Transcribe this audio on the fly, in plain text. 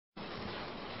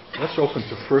Let's open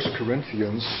to 1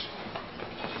 Corinthians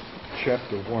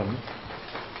chapter 1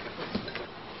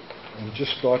 and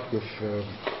just start with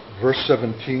verse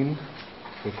 17.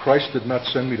 For Christ did not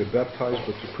send me to baptize,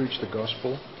 but to preach the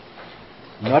gospel,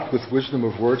 not with wisdom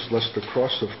of words, lest the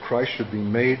cross of Christ should be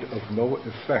made of no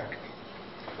effect.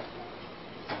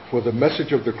 For the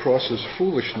message of the cross is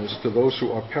foolishness to those who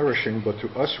are perishing, but to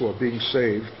us who are being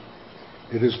saved,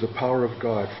 it is the power of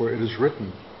God. For it is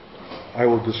written, I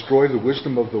will destroy the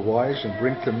wisdom of the wise and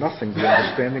bring to nothing the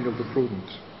understanding of the prudent.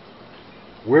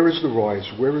 Where is the wise?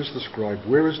 Where is the scribe?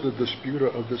 Where is the disputer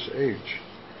of this age?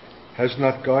 Has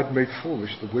not God made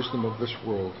foolish the wisdom of this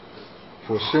world?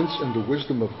 For since in the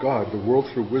wisdom of God, the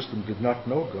world through wisdom did not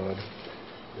know God,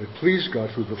 it pleased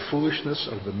God through the foolishness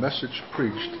of the message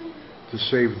preached to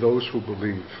save those who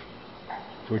believe.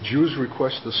 For Jews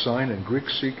request a sign and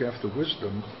Greeks seek after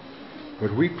wisdom,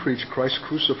 but we preach Christ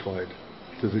crucified,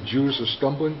 to the Jews a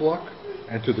stumbling block,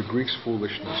 and to the Greeks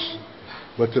foolishness.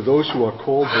 But to those who are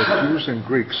called, both Jews and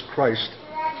Greeks, Christ,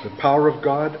 the power of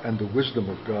God and the wisdom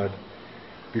of God.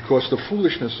 Because the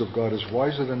foolishness of God is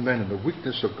wiser than men, and the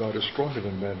weakness of God is stronger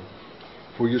than men.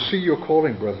 For you see your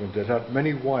calling, brethren, that not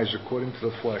many wise according to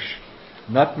the flesh,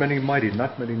 not many mighty,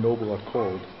 not many noble are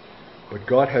called. But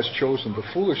God has chosen the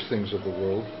foolish things of the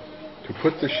world to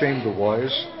put to shame the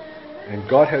wise, and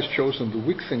God has chosen the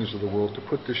weak things of the world to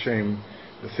put to shame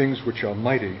the things which are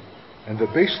mighty, and the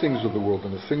base things of the world,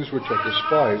 and the things which are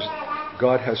despised,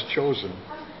 God has chosen,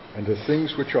 and the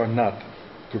things which are not,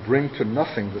 to bring to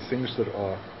nothing the things that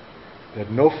are, that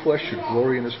no flesh should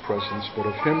glory in his presence, but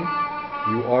of him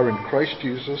you are in Christ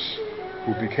Jesus,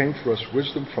 who became for us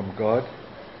wisdom from God,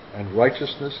 and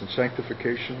righteousness and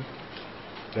sanctification,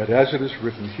 that as it is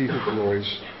written, he who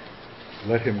glories,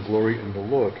 let him glory in the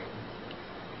Lord.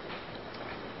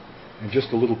 And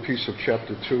just a little piece of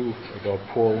chapter 2 about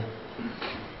Paul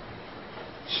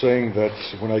saying that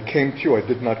when I came to you, I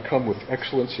did not come with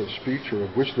excellence of speech or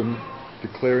of wisdom,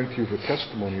 declaring to you the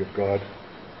testimony of God,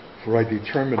 for I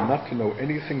determined not to know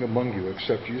anything among you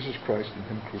except Jesus Christ and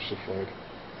him crucified.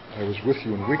 I was with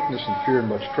you in weakness and fear and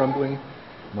much trembling.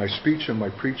 My speech and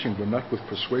my preaching were not with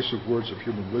persuasive words of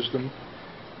human wisdom,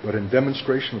 but in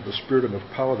demonstration of the Spirit and of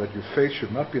power, that your faith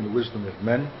should not be in the wisdom of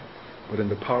men, but in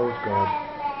the power of God.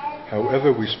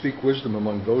 However, we speak wisdom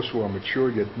among those who are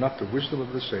mature, yet not the wisdom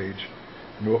of this age,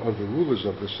 nor of the rulers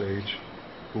of this age,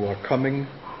 who are coming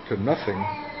to nothing,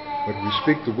 but we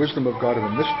speak the wisdom of God in a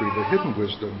mystery, the hidden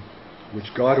wisdom,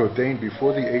 which God ordained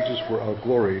before the ages for our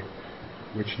glory,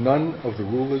 which none of the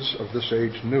rulers of this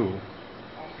age knew,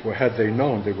 for had they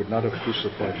known, they would not have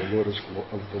crucified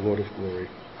the Lord of glory.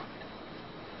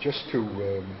 Just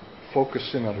to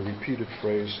focus in on a repeated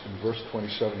phrase in verse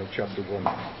 27 of chapter 1.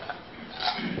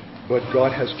 But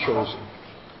God has chosen.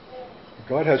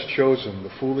 God has chosen the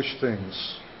foolish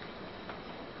things.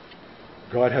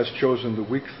 God has chosen the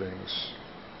weak things.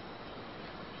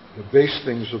 The base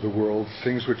things of the world,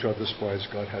 things which are despised,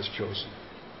 God has chosen.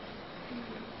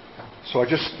 So I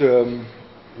just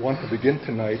want to begin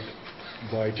tonight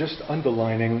by just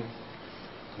underlining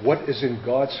what is in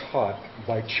God's heart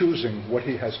by choosing what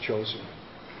he has chosen.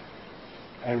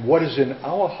 And what is in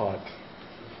our heart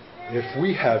if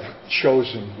we have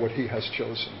chosen what he has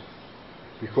chosen.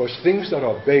 Because things that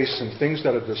are base and things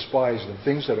that are despised and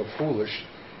things that are foolish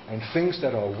and things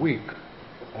that are weak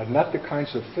are not the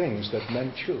kinds of things that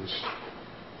men choose.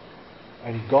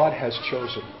 And God has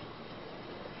chosen.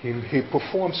 He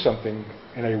performed something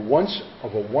in a once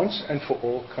and for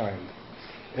all kind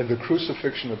in the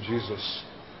crucifixion of Jesus,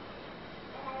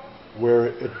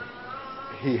 where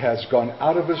he has gone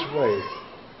out of his way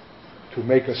to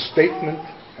make a statement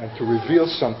and to reveal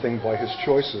something by his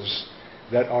choices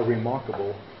that are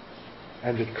remarkable.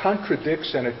 And it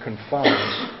contradicts and it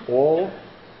confounds all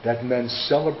that men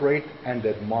celebrate and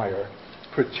admire,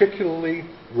 particularly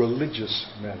religious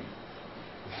men.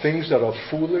 The things that are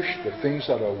foolish, the things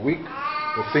that are weak,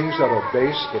 the things that are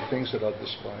base, the things that are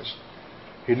despised.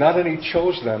 He not only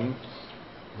chose them,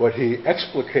 but he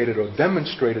explicated or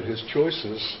demonstrated his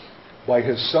choices by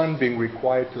his Son being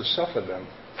required to suffer them,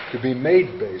 to be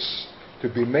made base, to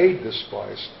be made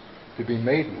despised, to be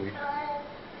made weak.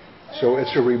 So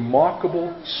it's a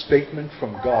remarkable statement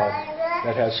from God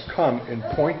that has come in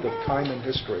point of time in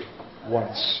history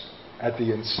once, at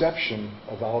the inception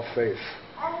of our faith.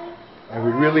 And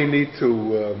we really need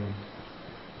to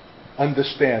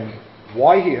understand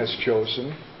why he has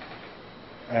chosen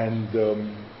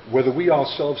and whether we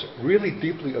ourselves really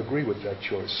deeply agree with that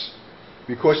choice.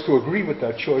 Because to agree with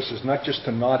that choice is not just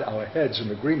to nod our heads in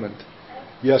agreement,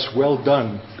 yes, well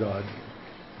done, God,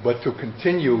 but to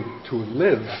continue to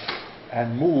live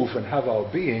and move and have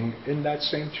our being in that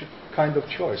same kind of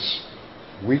choice.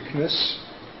 Weakness,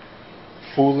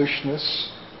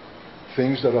 foolishness,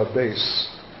 things that are base.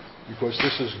 Because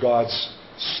this is God's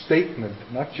statement,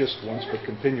 not just once but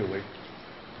continually.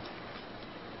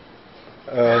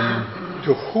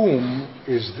 To whom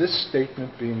is this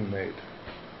statement being made?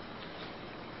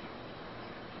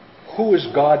 Who is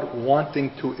God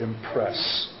wanting to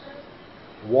impress?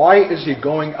 Why is he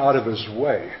going out of his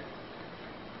way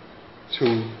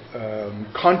to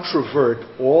controvert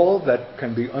all that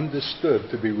can be understood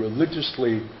to be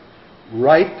religiously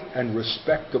right and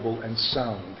respectable and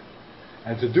sound,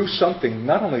 and to do something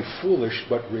not only foolish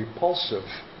but repulsive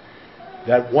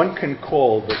that one can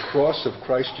call the cross of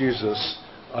Christ Jesus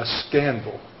a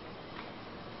scandal?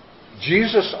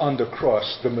 Jesus on the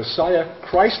cross, the Messiah,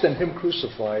 Christ and him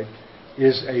crucified,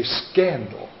 is a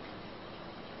scandal.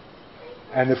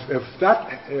 And if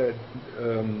that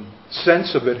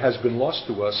sense of it has been lost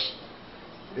to us,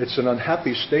 it's an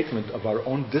unhappy statement of our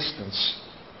own distance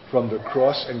from the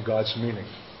cross and God's meaning.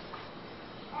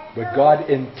 But God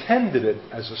intended it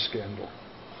as a scandal.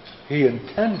 He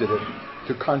intended it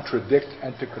to contradict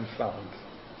and to confound.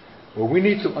 Well, we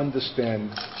need to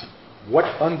understand what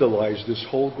underlies this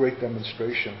whole great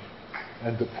demonstration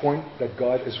and the point that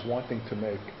God is wanting to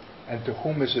make, and to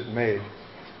whom is it made,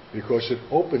 because it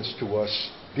opens to us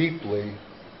deeply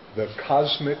the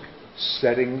cosmic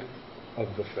setting of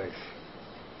the faith.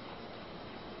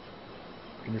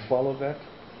 Can you follow that?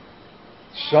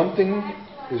 Something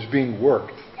is being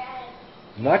worked,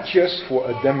 not just for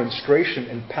a demonstration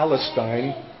in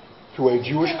Palestine to a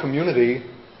Jewish community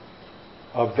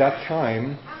of that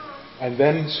time, and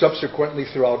then subsequently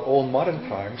throughout all modern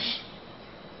times,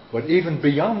 but even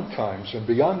beyond times and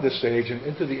beyond this age and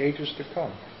into the ages to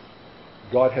come.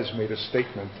 God has made a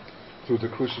statement through the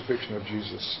crucifixion of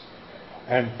Jesus.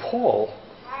 And Paul,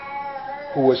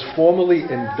 who was formally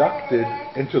inducted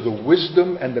into the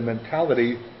wisdom and the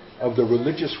mentality of the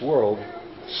religious world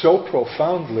so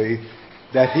profoundly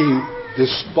that he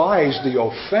despised the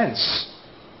offense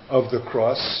of the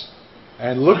cross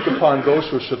and looked upon those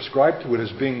who subscribed to it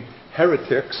as being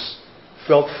heretics,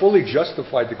 felt fully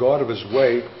justified to go out of his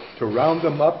way to round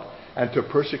them up and to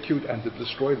persecute and to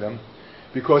destroy them,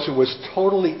 because it was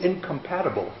totally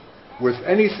incompatible with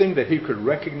anything that he could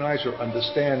recognize or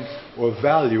understand or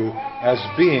value as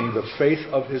being the faith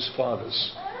of his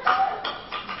fathers.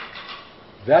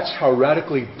 That's how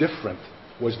radically different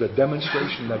was the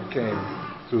demonstration that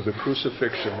came through the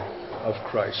crucifixion of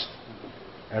Christ.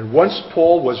 And once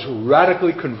Paul was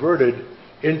radically converted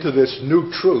into this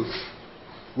new truth,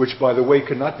 which, by the way,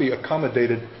 cannot be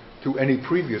accommodated to any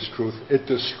previous truth, it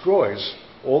destroys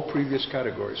all previous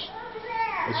categories.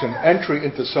 It's an entry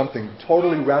into something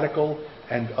totally radical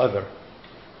and other.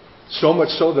 So much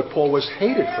so that Paul was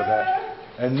hated for that.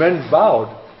 And men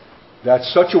vowed that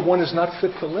such a one is not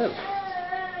fit to live.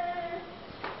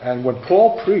 And when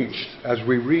Paul preached, as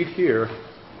we read here,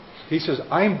 he says,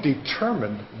 I'm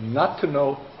determined not to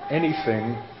know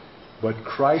anything but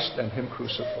Christ and him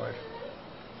crucified.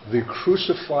 The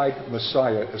crucified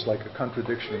Messiah is like a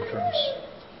contradiction in terms.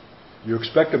 You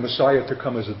expect a Messiah to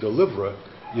come as a deliverer.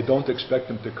 You don't expect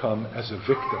him to come as a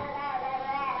victim.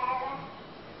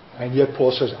 And yet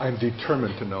Paul says, I'm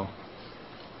determined to know.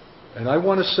 And I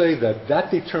want to say that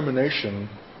that determination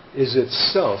is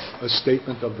itself a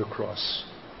statement of the cross.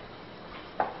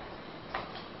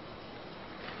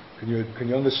 Can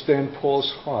you understand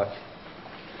Paul's heart?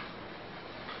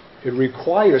 It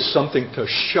requires something to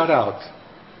shut out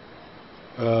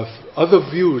other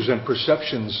views and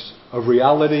perceptions of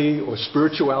reality or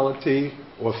spirituality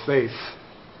or faith,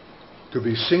 to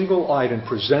be single-eyed in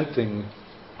presenting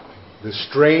the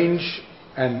strange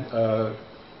and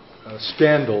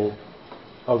scandal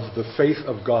of the faith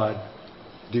of God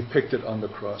depicted on the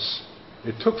cross.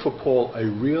 It took for Paul a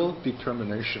real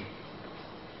determination.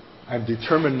 I'm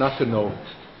determined not to know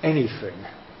anything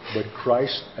but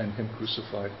Christ and him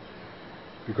crucified.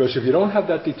 Because if you don't have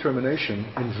that determination,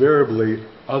 invariably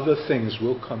other things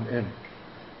will come in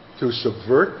to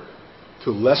subvert,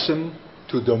 to lessen,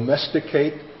 to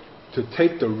domesticate, to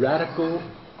take the radical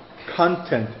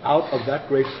content out of that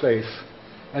great faith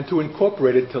and to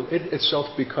incorporate it till it itself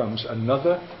becomes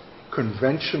another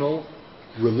conventional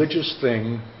religious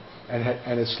thing,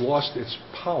 and it's lost its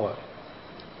power.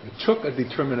 It took a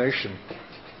determination.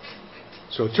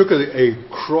 So it took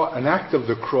an act of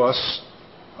the cross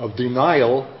of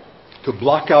denial to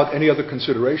block out any other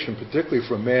consideration, particularly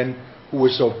for a man who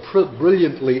was so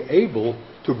brilliantly able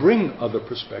to bring other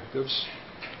perspectives,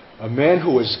 a man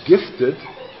who was gifted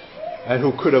and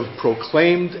who could have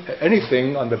proclaimed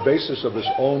anything on the basis of his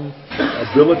own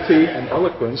ability and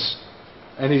eloquence,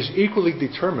 And he's equally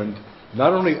determined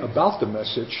not only about the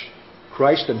message,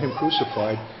 Christ and Him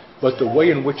crucified, but the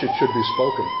way in which it should be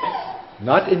spoken.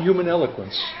 Not in human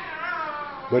eloquence,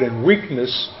 but in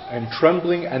weakness and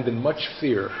trembling and in much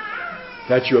fear.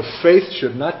 That your faith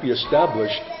should not be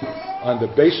established on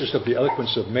the basis of the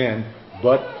eloquence of man,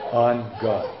 but on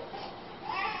God.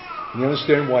 You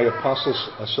understand why apostles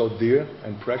are so dear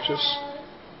and precious?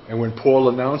 And when Paul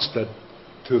announced that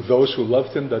to those who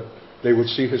loved him that they would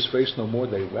see his face no more,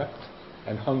 they wept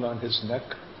and hung on his neck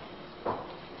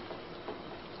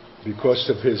because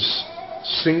of his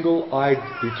single-eyed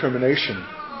determination,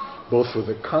 both for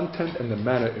the content and the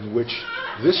manner in which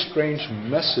this strange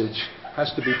message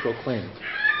has to be proclaimed,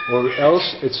 or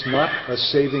else it's not a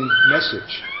saving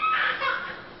message.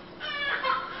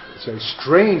 It's a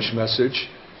strange message,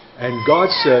 and God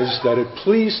says that it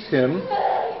pleased Him.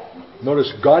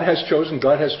 Notice, God has chosen,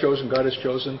 God has chosen, God has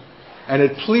chosen. And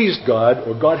it pleased God,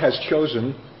 or God has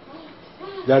chosen,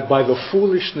 that by the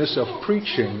foolishness of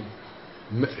preaching,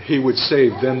 He would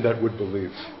save them that would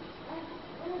believe.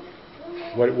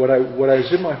 What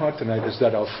is in my heart tonight is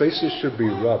that our faces should be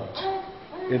rubbed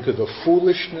into the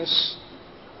foolishness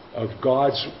of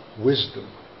God's wisdom.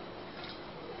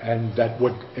 And that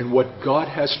what God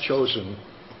has chosen,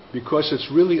 because it's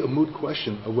really a moot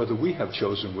question of whether we have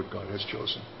chosen what God has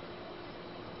chosen.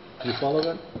 Do you follow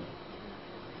that?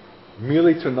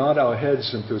 Merely to nod our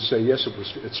heads and to say, yes,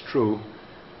 it's true,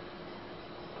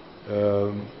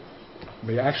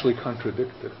 may actually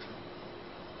contradict it.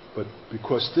 But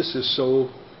because this is so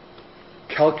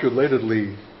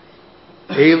calculatedly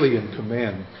alien to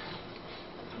man.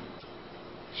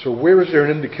 So where is there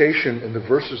an indication in the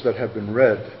verses that have been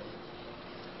read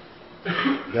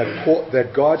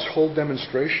that God's whole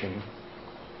demonstration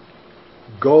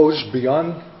goes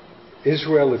beyond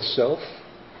Israel itself,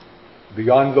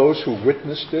 beyond those who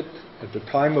witnessed it at the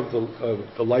time of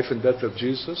the life and death of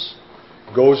Jesus,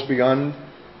 goes beyond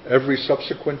every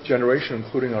subsequent generation,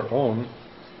 including our own,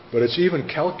 but it's even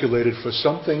calculated for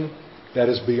something that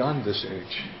is beyond this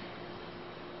age.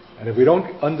 And if we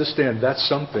don't understand that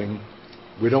something,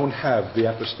 we don't have the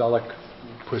apostolic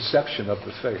perception of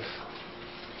the faith,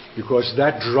 because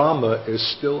that drama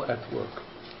is still at work.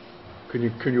 Can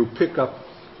you pick up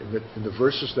in the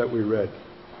verses that we read?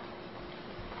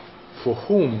 For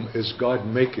whom is God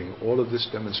making all of this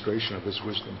demonstration of His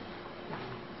wisdom?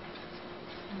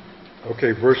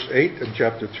 Okay, verse 8 in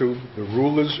chapter 2, the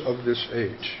rulers of this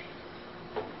age.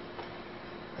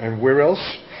 And where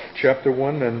else? Chapter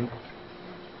 1,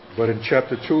 but in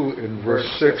chapter 2, in verse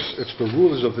 6, it's the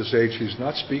rulers of this age. He's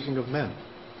not speaking of men.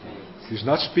 He's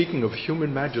not speaking of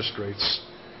human magistrates.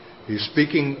 He's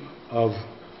speaking of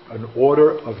an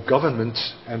order of government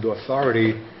and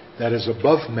authority that is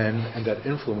above men and that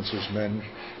influences men.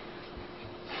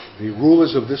 The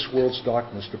rulers of this world's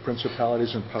darkness, the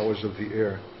principalities and powers of the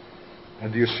air.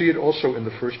 And do you see it also in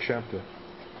the first chapter?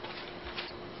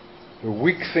 The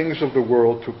weak things of the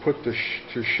world to put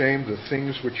to shame the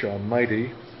things which are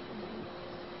mighty.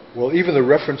 Well, even the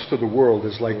reference to the world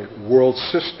is like world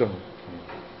system.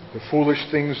 The foolish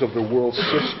things of the world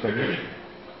system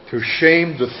to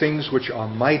shame the things which are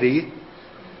mighty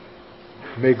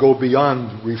may go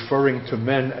beyond referring to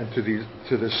men and to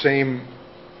the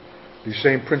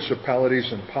same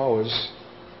principalities and powers.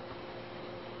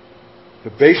 The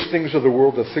base things of the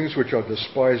world, the things which are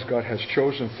despised, God has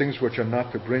chosen, things which are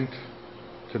not, to bring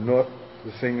to naught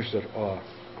the things that are.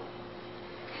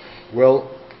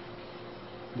 Well,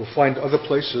 we'll find other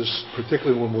places,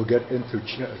 particularly when we'll get into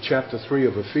chapter 3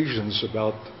 of Ephesians,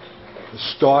 about the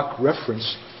stark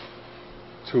reference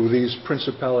to these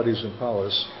principalities and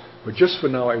powers. But just for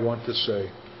now, I want to say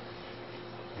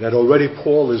that already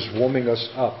Paul is warming us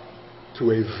up to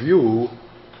a view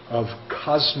of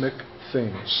cosmic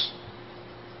things.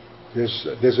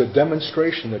 There's a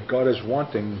demonstration that God is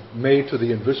wanting made to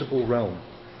the invisible realm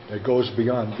that goes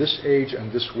beyond this age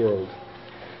and this world.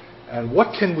 And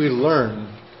what can we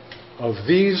learn of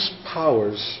these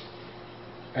powers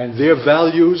and their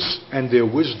values and their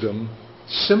wisdom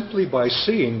simply by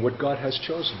seeing what God has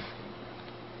chosen?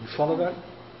 You follow that?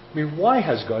 I mean, why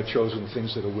has God chosen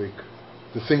things that are weak,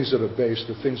 the things that are base,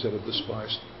 the things that are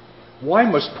despised? Why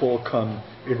must Paul come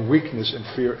in weakness and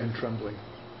fear and trembling?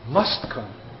 Must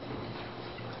come.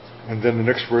 And then the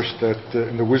next verse, that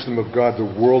in the wisdom of God,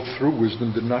 the world through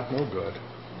wisdom did not know God.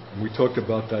 And we talked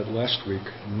about that last week.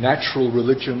 Natural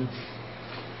religion,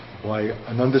 by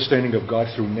an understanding of God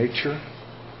through nature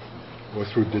or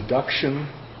through deduction,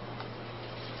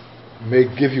 may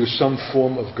give you some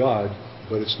form of God,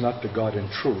 but it's not the God in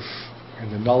truth.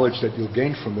 And the knowledge that you'll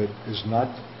gain from it is not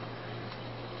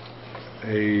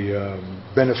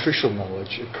beneficial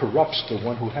knowledge. It corrupts the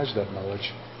one who has that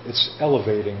knowledge. It's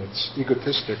elevating, it's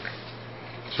egotistic.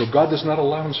 So God does not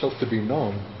allow himself to be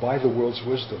known by the world's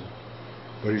wisdom,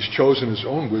 but he's chosen his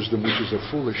own wisdom, which is a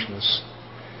foolishness.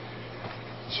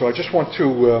 So I just want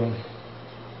to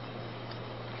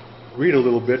read a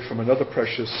little bit from another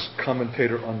precious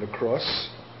commentator on the cross,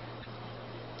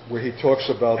 where he talks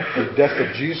about the death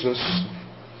of Jesus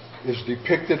is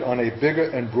depicted on a bigger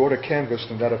and broader canvas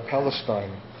than that of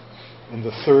Palestine in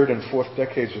the 3rd and 4th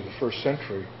decades of the 1st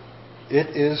century.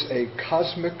 It is a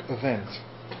cosmic event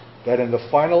that in the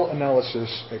final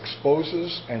analysis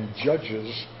exposes and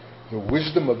judges the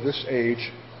wisdom of this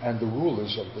age and the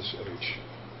rulers of this age.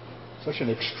 Such an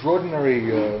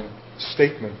extraordinary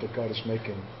statement that God is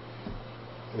making.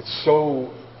 It's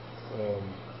so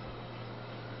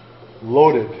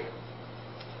loaded.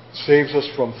 Saves us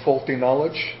from faulty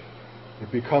knowledge.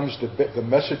 It becomes the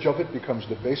message of it becomes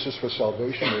the basis for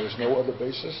salvation. There is no other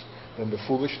basis than the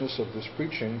foolishness of this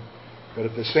preaching. But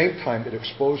at the same time, it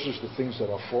exposes the things that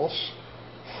are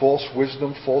false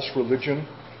wisdom, false religion,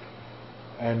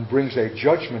 and brings a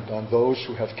judgment on those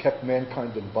who have kept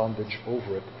mankind in bondage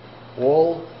over it.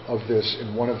 All of this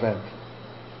in one event,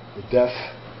 the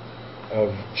death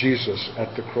of Jesus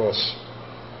at the cross.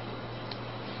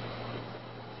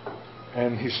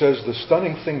 And he says the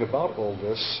stunning thing about all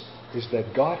this is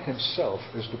that God himself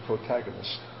is the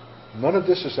protagonist. None of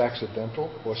this is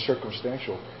accidental or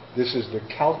circumstantial. This is the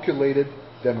calculated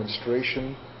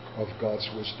demonstration of God's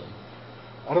wisdom.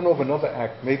 I don't know of another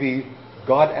act. Maybe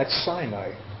God at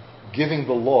Sinai giving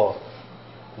the law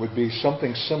would be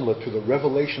something similar to the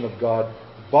revelation of God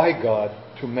by God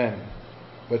to men.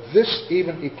 But this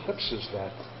even eclipses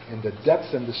that in the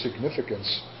depth and the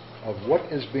significance of what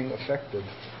is being effected.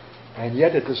 And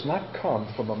yet it does not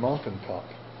come from a mountaintop.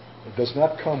 It does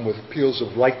not come with peals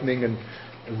of lightning and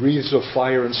wreaths of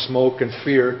fire and smoke and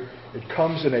fear. It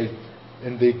comes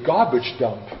in the garbage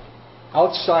dump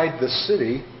outside the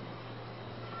city,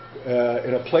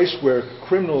 in a place where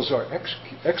criminals are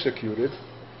executed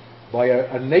by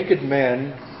a naked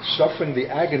man suffering the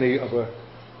agony of a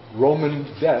Roman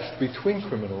death between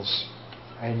criminals.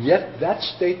 And yet that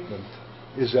statement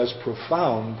is as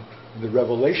profound in the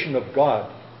revelation of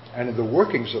God and in the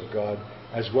workings of God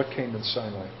as what came in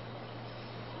Sinai.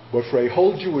 But for a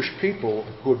whole Jewish people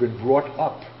who have been brought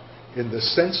up in the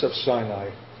sense of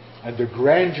Sinai and the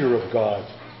grandeur of God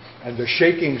and the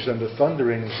shakings and the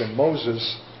thunderings and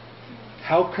Moses,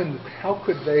 how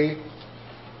could they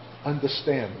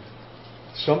understand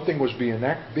something was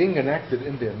being enacted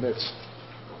in their midst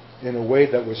in a way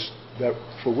that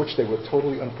for which they were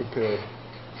totally unprepared,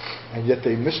 and yet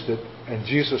they missed it, and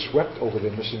Jesus wept over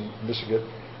their missing it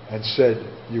and said,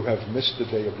 "You have missed the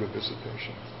day of your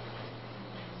visitation."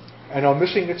 And are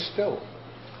missing it still,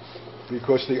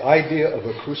 because the idea of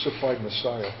a crucified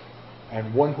Messiah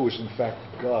and one who is in fact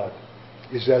God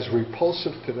is as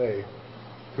repulsive today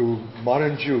to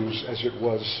modern Jews as it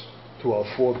was to our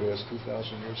forebears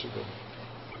 2,000 years ago.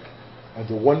 And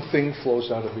the one thing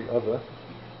flows out of the other.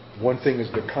 One thing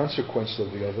is the consequence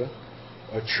of the other.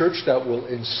 A church that will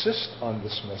insist on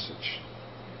this message,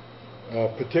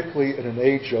 particularly in an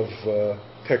age of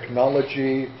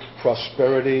technology,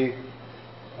 prosperity,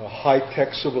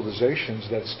 high-tech civilizations,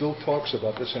 that still talks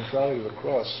about the centrality of the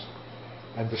cross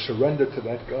and the surrender to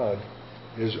that God,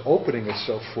 is opening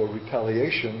itself for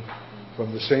retaliation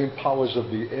from the same powers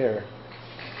of the air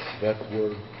that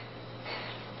were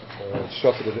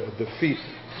suffered a defeat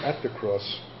at the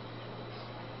cross.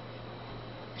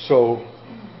 So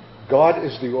God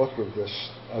is the author of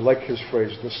this. I like his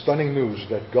phrase, the stunning news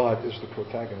that God is the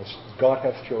protagonist. God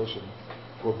hath chosen,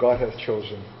 for God hath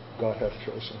chosen, God hath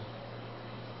chosen.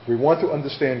 If we want to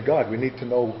understand God, we need to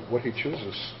know what he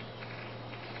chooses.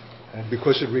 And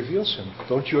because it reveals him.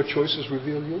 Don't your choices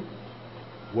reveal you?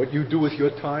 What you do with your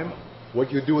time,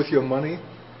 what you do with your money,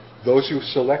 those you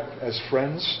select as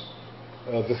friends,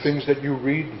 the things that you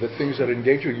read, the things that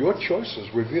engage you, your choices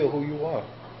reveal who you are.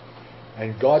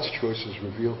 And God's choices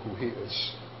reveal who he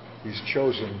is. He's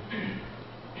chosen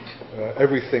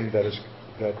everything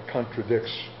that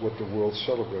contradicts what the world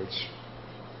celebrates.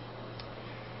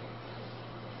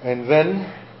 And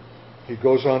then he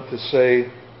goes on to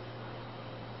say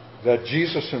that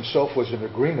Jesus himself was in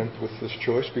agreement with this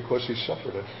choice because he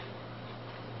suffered it.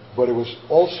 But it was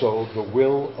also the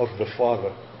will of the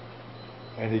Father.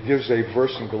 And he gives a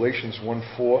verse in Galatians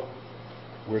 1:4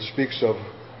 where it speaks of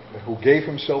who gave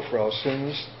himself for our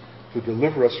sins to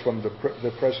deliver us from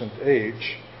the present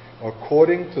age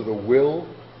according to the will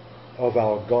of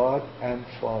our God and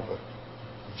Father.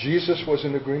 Jesus was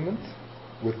in agreement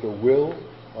with the will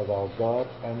of our God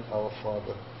and our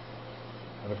Father.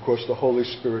 And of course the Holy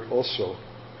Spirit also,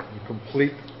 in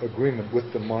complete agreement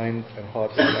with the mind and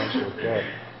heart and counsel of God.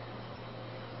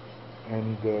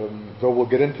 And though we'll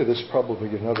get into this probably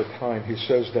another time, he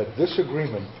says that this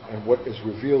agreement and what is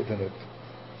revealed in it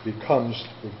becomes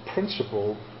the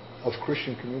principle of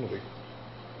Christian community.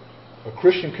 A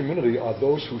Christian community are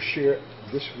those who share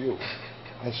this view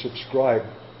and subscribe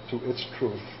to its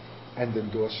truth and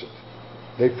endorse it.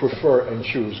 They prefer and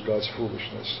choose God's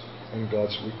foolishness and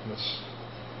God's weakness.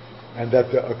 And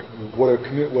that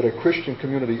what a Christian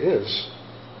community is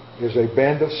a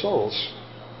band of souls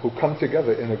who come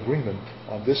together in agreement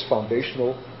on this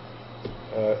foundational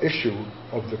issue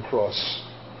of the cross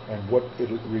and what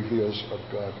it reveals of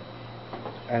God,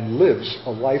 and lives a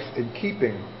life in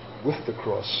keeping with the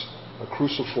cross, a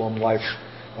cruciform life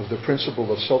of the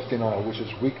principle of self-denial, which is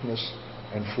weakness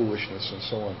and foolishness and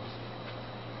so on.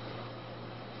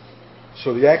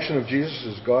 So the action of Jesus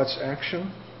is God's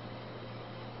action,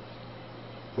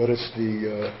 but it's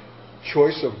the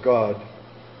choice of God,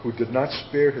 who did not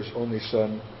spare his only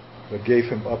Son, but gave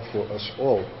him up for us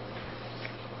all.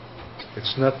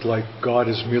 It's not like God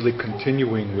is merely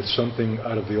continuing with something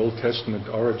out of the Old Testament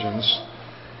origins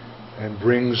and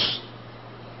brings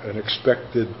an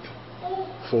expected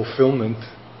fulfillment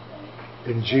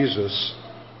in Jesus,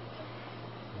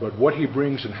 but what he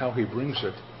brings and how he brings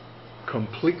it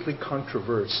completely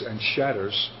controverts and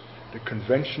shatters the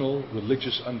conventional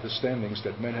religious understandings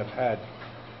that men have had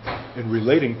in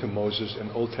relating to Moses and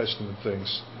Old Testament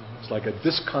things. It's like a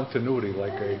discontinuity,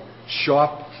 like a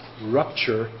sharp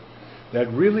rupture that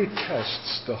really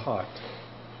tests the heart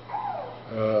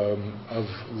of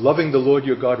loving the Lord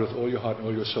your God with all your heart and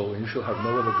all your soul, and you shall have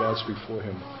no other gods before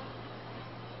him.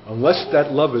 Unless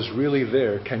that love is really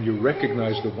there, can you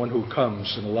recognize the one who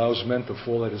comes and allows men to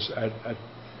fall at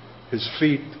his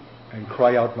feet and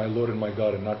cry out, my Lord and my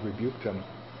God, and not rebuke them?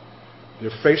 They're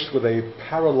faced with a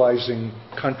paralyzing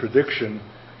contradiction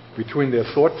between their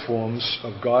thought forms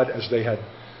of God as they had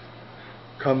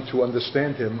come to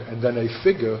understand him, and then a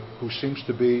figure who seems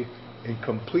to be in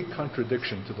complete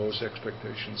contradiction to those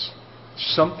expectations.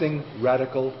 Something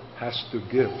radical has to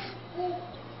give.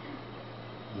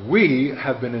 We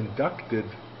have been inducted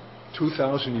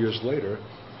 2,000 years later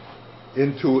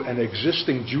into an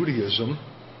existing Judaism,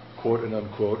 quote and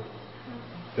unquote,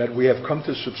 that we have come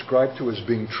to subscribe to as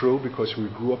being true because we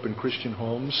grew up in Christian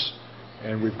homes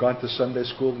and we've gone to Sunday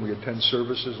school and we attend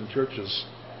services in churches.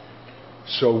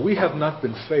 So we have not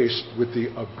been faced with the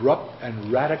abrupt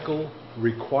and radical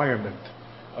requirement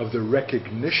of the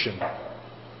recognition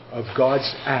of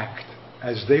God's act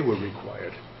as they were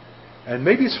required. And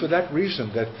maybe it's for that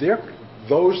reason that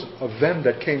those of them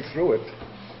that came through it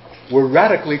were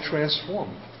radically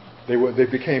transformed. They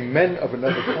became men of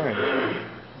another kind.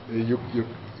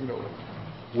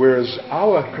 Whereas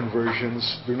our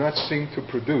conversions do not seem to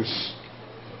produce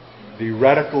the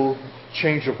radical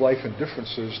change of life and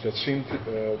differences that seem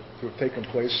to have taken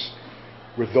place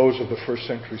with those of the first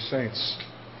century saints.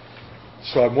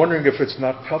 So I'm wondering if it's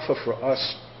not tougher for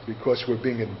us because we're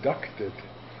being inducted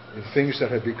in things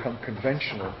that have become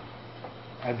conventional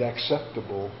and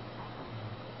acceptable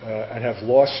and have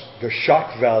lost the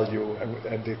shock value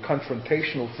and the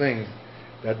confrontational thing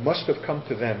that must have come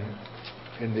to them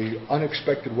in the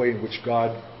unexpected way in which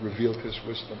God revealed his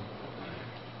wisdom.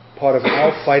 Part of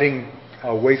our fighting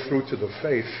our way through to the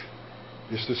faith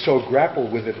is to so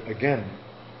grapple with it again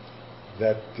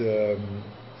that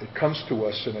it comes to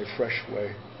us in a fresh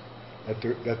way.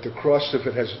 That the cross, if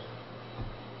it has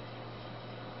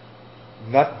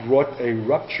not brought a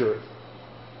rupture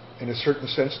in a certain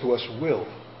sense to us, will.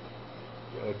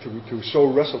 To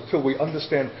so wrestle till we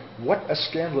understand what a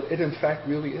scandal it in fact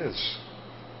really is.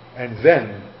 And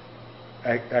then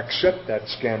accept that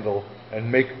scandal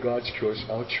and make God's choice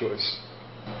our choice.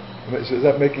 Is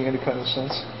that making any kind of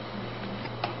sense?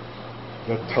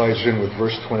 That ties in with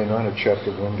verse 29 of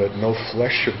chapter 1, that no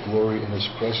flesh should glory in his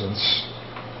presence.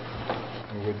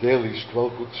 And we're daily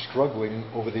struggling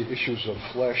over the issues of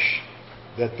flesh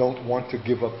that don't want to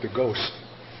give up the ghost.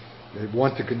 They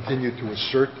want to continue to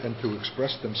assert and to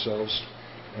express themselves,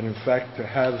 and in fact to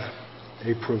have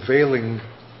a prevailing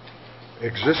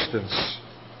existence.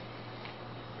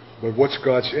 But what's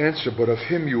God's answer? But of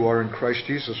him you are in Christ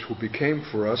Jesus, who became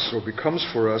for us, or becomes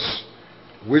for us,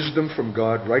 wisdom from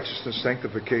God, righteousness,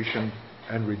 sanctification,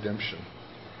 and redemption.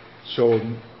 So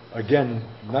again,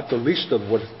 not the least of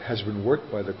what has been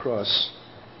worked by the cross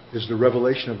is the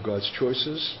revelation of God's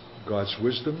choices, God's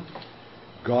wisdom,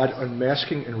 God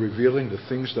unmasking and revealing the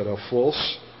things that are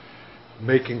false,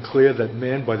 making clear that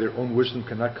man by their own wisdom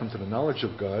cannot come to the knowledge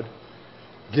of God,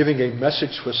 giving a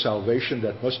message for salvation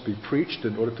that must be preached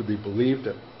in order to be believed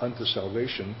unto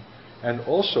salvation, and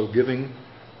also giving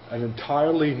an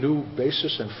entirely new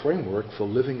basis and framework for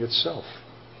living itself.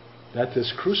 That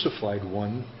this crucified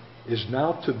one is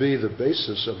now to be the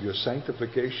basis of your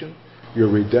sanctification,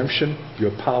 your redemption,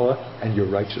 your power, and your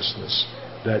righteousness.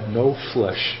 That no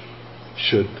flesh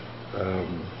should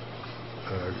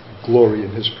glory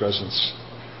in his presence.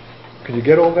 Can you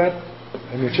get all that?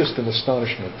 I mean, just an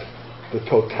astonishment. The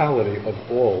totality of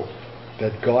all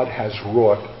that God has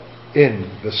wrought in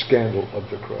the scandal of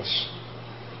the cross.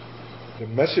 The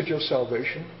message of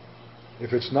salvation,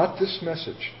 if it's not this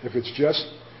message, if it's just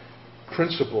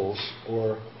principles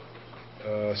or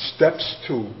steps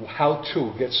to how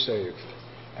to get saved,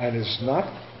 and is not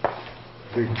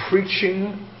the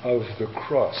preaching of the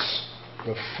cross,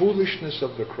 the foolishness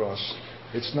of the cross,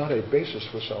 it's not a basis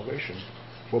for salvation.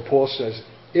 For Paul says,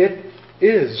 it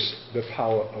is the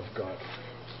power of God.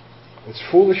 It's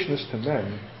foolishness to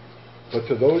men, but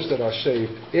to those that are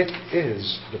saved, it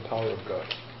is the power of God.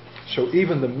 So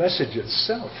even the message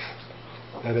itself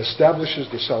that establishes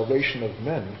the salvation of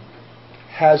men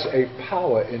has a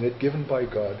power in it given by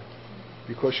God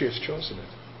because He has chosen it.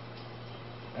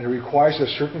 And it requires a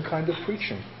certain kind of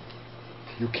preaching.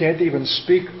 You can't even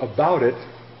speak about it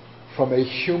from a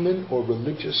human or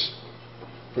religious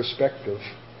perspective,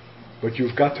 but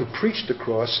you've got to preach the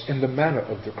cross in the manner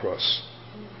of the cross,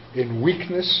 in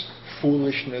weakness,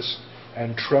 foolishness,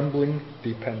 and trembling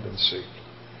dependency.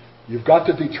 You've got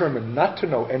to determine not to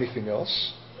know anything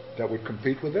else that would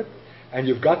compete with it, and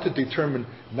you've got to determine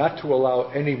not to allow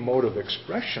any mode of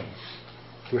expression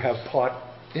to have part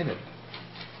in it,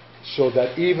 so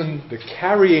that even the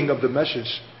carrying of the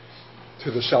message to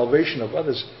the salvation of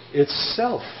others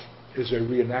itself is a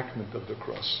reenactment of the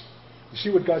cross. You see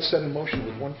what God set in motion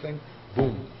with one thing?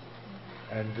 Boom.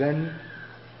 And then,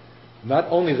 not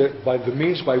only that by the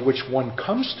means by which one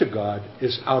comes to God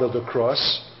is out of the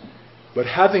cross, but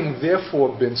having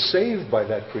therefore been saved by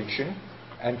that preaching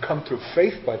and come to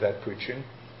faith by that preaching,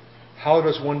 how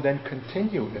does one then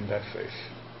continue in that faith?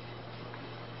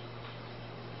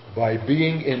 By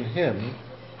being in Him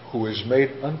who is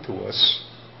made unto us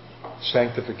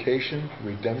sanctification,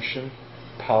 redemption,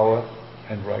 power,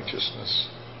 and righteousness.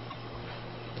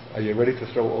 Are you ready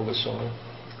to throw all this on?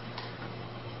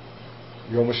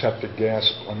 You almost have to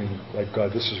gasp. I mean, like,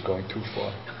 God, this is going too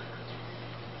far.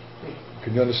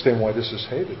 Can you understand why this is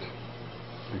hated?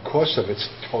 Because of its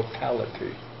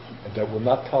totality, and that will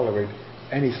not tolerate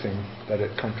anything that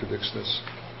it contradicts this.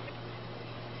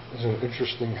 Isn't it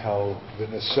interesting how the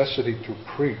necessity to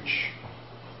preach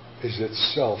is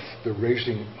itself the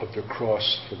raising of the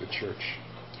cross for the church?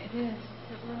 It is.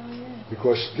 It really is.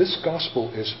 Because this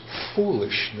gospel is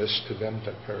foolishness to them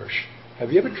that perish.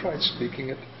 Have you ever tried speaking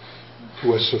it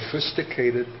to a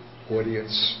sophisticated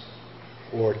audience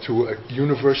or to a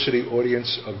university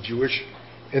audience of Jewish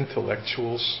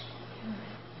intellectuals?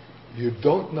 You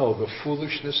don't know the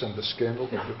foolishness and the scandal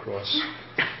of the cross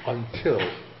until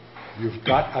you've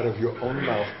got out of your own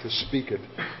mouth to speak it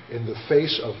in the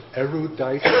face of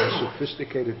erudite and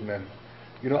sophisticated men.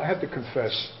 You know, I have to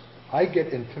confess, I get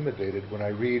intimidated when I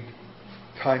read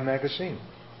Time magazine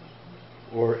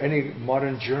or any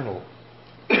modern journal.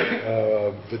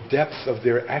 The depth of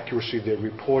their accuracy, their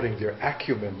reporting, their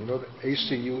acumen, you know, the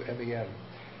A-C-U-M-E-N,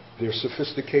 their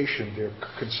sophistication, their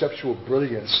conceptual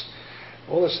brilliance.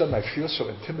 All of a sudden I feel so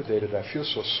intimidated, I feel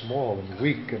so small and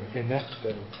weak and inept,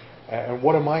 and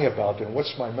what am I about, and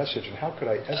what's my message, and how could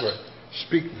I ever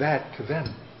speak that to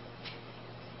them?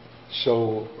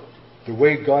 So the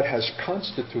way God has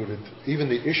constituted even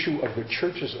the issue of the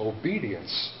church's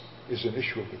obedience is an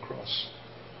issue of the cross.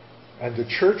 And the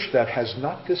church that has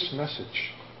not this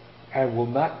message and will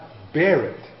not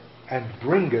bear it and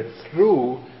bring it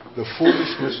through the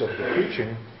foolishness of the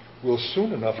preaching will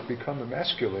soon enough become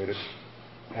emasculated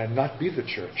and not be the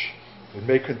church. It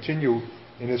may continue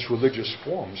in its religious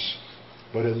forms,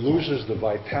 but it loses the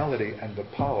vitality and the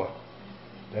power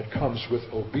that comes with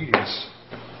obedience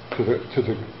to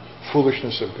the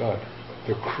foolishness of God.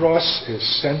 The cross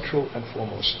is central and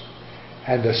foremost,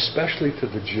 and especially to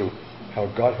the Jew, how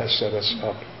God has set us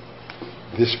up.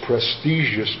 This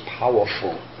prestigious,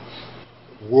 powerful,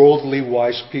 worldly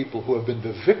wise people who have been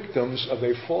the victims of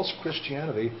a false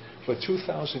Christianity for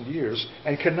 2,000 years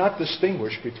and cannot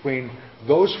distinguish between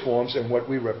those forms and what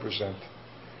we represent.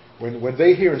 When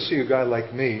they hear and see a guy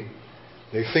like me,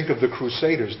 they think of the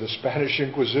Crusaders, the Spanish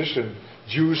Inquisition,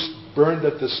 Jews burned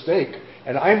at the stake,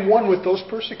 and I'm one with those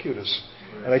persecutors.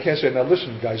 And I can't say, now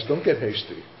listen guys, don't get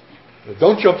hasty.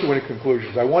 Don't jump to any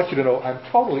conclusions. I want you to know I'm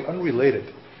totally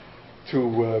unrelated to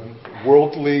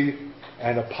worldly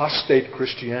and apostate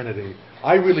Christianity.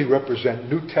 I really represent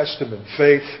New Testament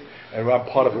faith, and I'm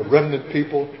part of a remnant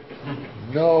people.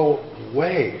 No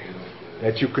way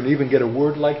that you can even get a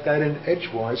word like that in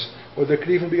edgewise, or that could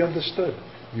even be understood.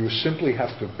 You simply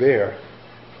have to bear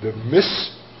the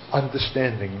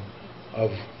misunderstanding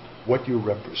of what you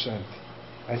represent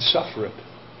and suffer it.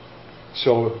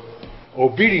 So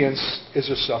obedience is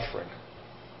a suffering.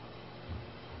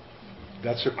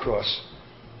 That's a cross.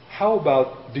 How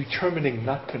about determining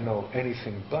not to know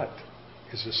anything but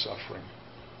is a suffering?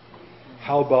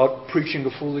 How about preaching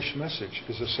a foolish message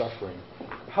is a suffering?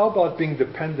 How about being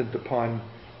dependent upon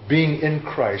being in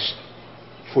Christ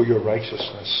for your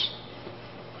righteousness,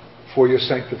 for your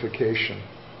sanctification,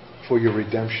 for your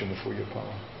redemption, for your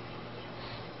power?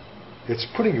 It's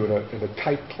putting you in a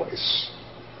tight place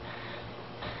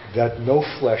that no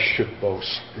flesh should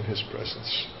boast in His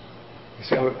presence. You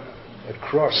see, at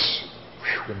cross,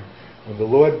 when the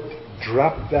Lord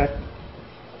dropped that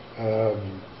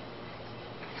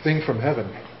thing from heaven,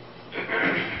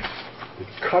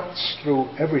 it cuts through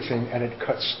everything, and it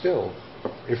cuts still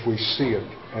if we see it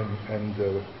and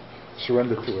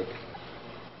surrender to it.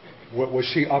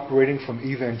 Was He operating from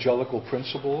evangelical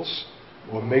principles,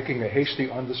 or making a hasty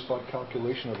on-the-spot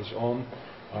calculation of His own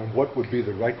on what would be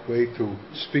the right way to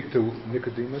speak to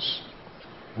Nicodemus?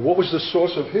 What was the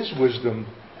source of His wisdom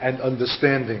and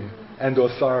understanding and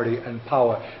authority and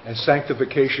power and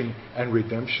sanctification and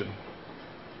redemption?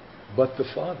 But the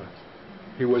Father.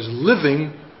 He was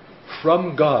living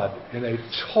from God in a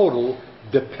total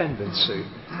dependency.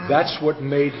 That's what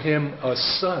made Him a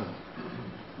son.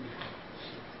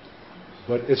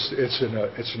 But it's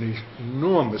an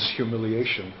enormous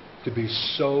humiliation to be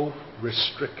so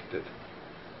restricted.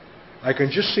 I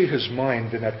can just see His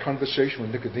mind in that conversation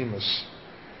with Nicodemus.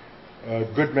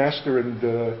 Good master, and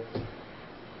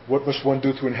what must one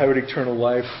do to inherit eternal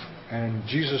life? And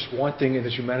Jesus wanting in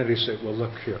His humanity to say, well,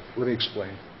 look here, let me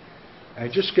explain.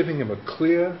 And just giving him a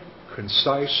clear,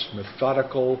 concise,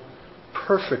 methodical,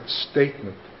 perfect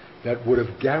statement that would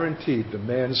have guaranteed the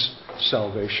man's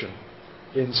salvation.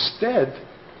 Instead,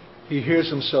 he hears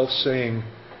himself saying,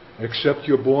 except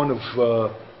you're born of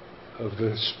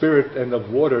the Spirit and of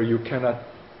water, you cannot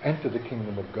enter the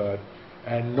kingdom of God.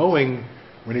 And knowing,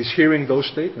 when he's hearing those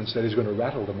statements, that he's going to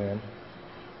rattle the man.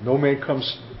 No man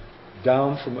comes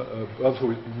down from above,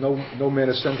 no man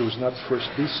ascended who is not first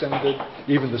descended,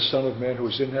 even the Son of Man who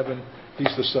is in heaven,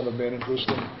 He's the Son of Man in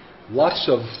Jerusalem. Lots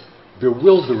of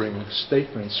bewildering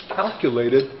statements,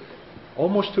 calculated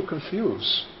almost to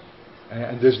confuse.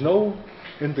 And there's no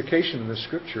indication in the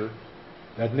Scripture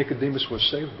that Nicodemus was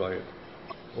saved by it,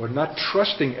 or not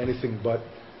trusting anything but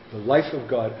the life of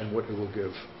God and what it will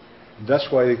give. And that's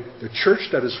why the church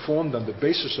that is formed on the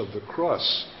basis of the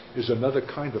cross is another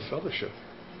kind of fellowship.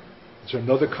 It's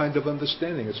another kind of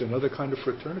understanding. It's another kind of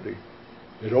fraternity.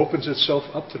 It opens itself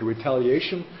up to the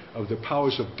retaliation of the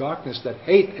powers of darkness that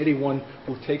hate anyone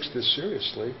who takes this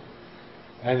seriously.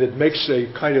 And it makes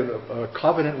a kind of a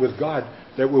covenant with God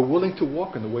that we're willing to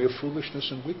walk in the way of foolishness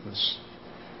and weakness,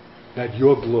 that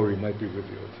your glory might be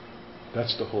revealed.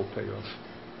 That's the whole payoff.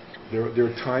 There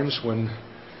are times when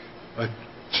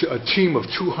a team of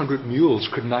 200 mules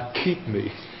could not keep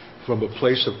me from a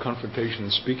place of confrontation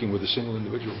and speaking with a single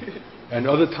individual. And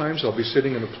other times I'll be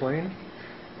sitting in a plane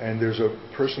and there's a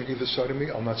person either side of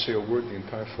me. I'll not say a word the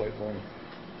entire flight long.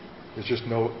 There's just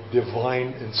no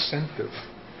divine incentive.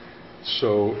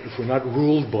 So if we're not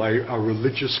ruled by our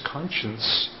religious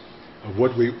conscience of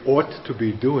what we ought to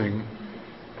be doing,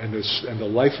 and the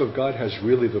life of God has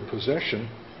really the possession,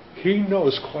 He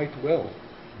knows quite well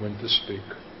when to speak.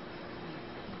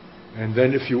 And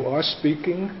then if you are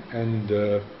speaking, and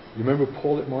you remember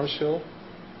Paul at Mars Hill?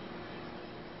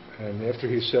 And after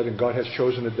he said, and God has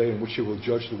chosen a day in which He will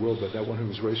judge the world by that one who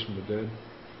was raised from the dead.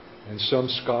 And some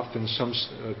scoffed, and some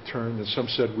turned, and some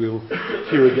said, we'll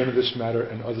hear again of this matter,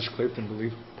 and others claimed and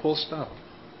believed. Paul stopped.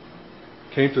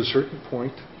 Came to a certain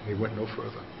point, and he went no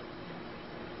further.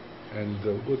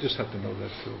 And we'll just have to know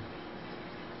that too.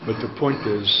 But the point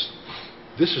is,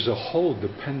 this is a whole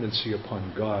dependency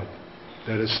upon God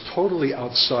that is totally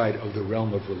outside of the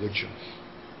realm of religion.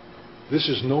 This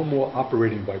is no more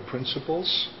operating by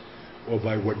principles or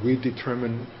by what we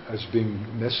determine as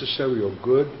being necessary or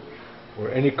good,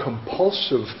 or any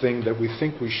compulsive thing that we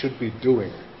think we should be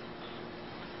doing.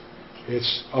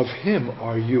 It's of Him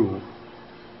are you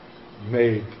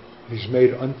made. He's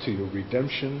made unto you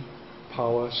redemption,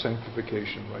 power,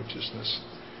 sanctification, righteousness.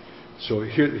 So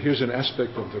here's an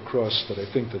aspect of the cross that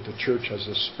I think that the church has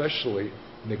especially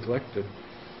neglected.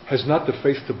 Has not the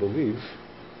faith to believe,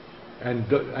 and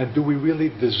do we really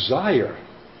desire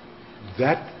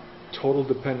that total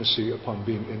dependency upon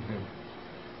being in Him.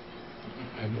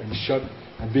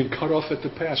 And being cut off at the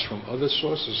pass from other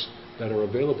sources that are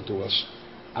available to us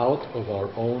out of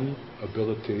our own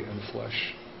ability and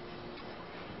flesh.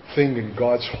 Thing in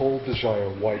God's whole desire,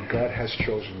 why God has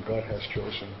chosen,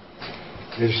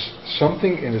 is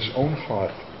something in His own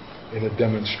heart in a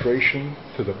demonstration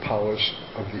to the powers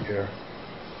of the air,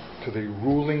 to the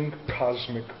ruling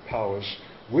cosmic powers,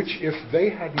 which if they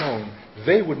had known,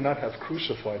 they would not have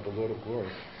crucified the Lord of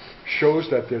glory. Shows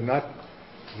that they're not,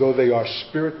 though they are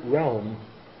spirit realm,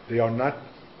 they are not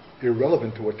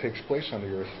irrelevant to what takes place on the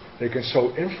earth. They can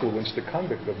so influence the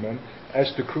conduct of men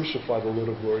as to crucify the Lord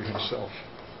of glory Himself.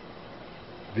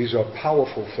 These are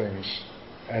powerful things,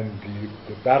 and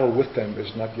the battle with them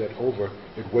is not yet over.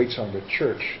 It waits on the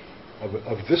church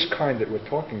of this kind that we're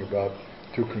talking about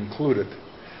to conclude it.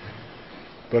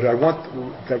 But I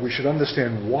want that we should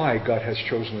understand why God has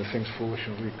chosen the things foolish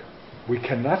and weak. We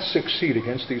cannot succeed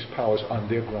against these powers on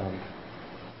their ground.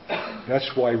 That's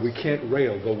why we can't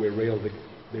rail, though we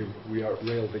are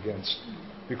railed against.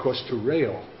 Because to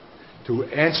rail, to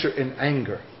answer in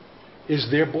anger, is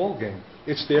their ball game.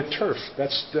 It's their turf.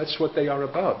 That's what they are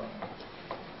about.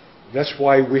 That's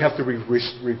why we have to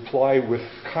reply with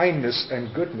kindness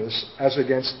and goodness as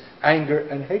against anger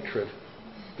and hatred.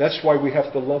 That's why we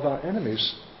have to love our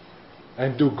enemies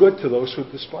and do good to those who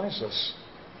despise us.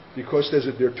 Because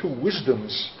there are two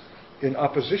wisdoms in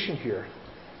opposition here.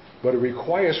 But it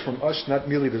requires from us not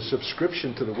merely the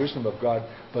subscription to the wisdom of God,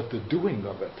 but the doing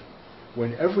of it.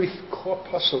 When every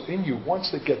corpuscle in you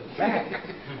wants to get back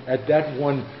at that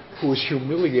one who is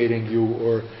humiliating you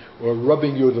or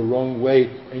rubbing you the wrong way,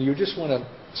 and you just want to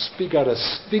speak out a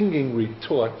stinging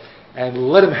retort and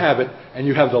let him have it, and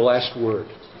you have the last word.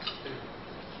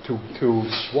 To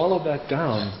swallow that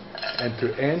down and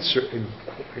to answer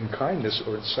in kindness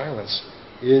or in silence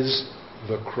is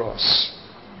the cross.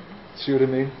 See what I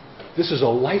mean? This is a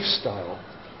lifestyle,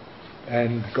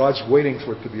 and God's waiting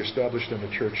for it to be established in the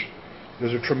church.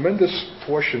 There's a tremendous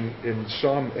portion in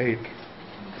Psalm 8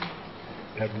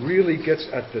 that really gets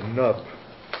at the nub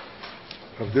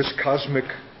of this cosmic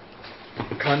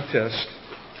contest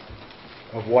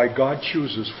of why God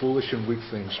chooses foolish and weak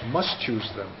things, must choose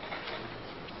them.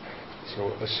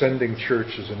 So ascending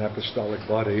church is an apostolic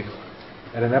body,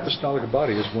 and an apostolic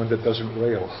body is one that doesn't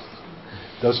rail,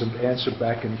 doesn't answer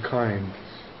back in kind,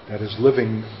 that is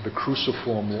living the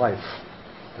cruciform life,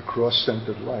 the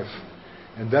cross-centered life.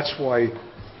 And that's why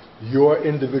your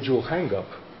individual hang-up,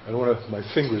 I don't want my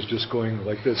fingers just going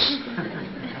like this,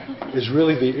 is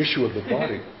really the issue of the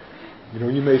body.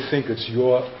 You may think it's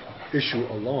your issue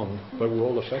alone, but we're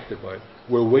all affected by it.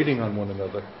 We're waiting on one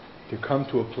another to come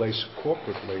to a place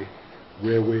corporately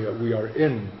where we are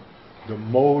in the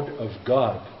mode of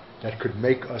God that could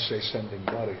make us a sending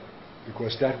body.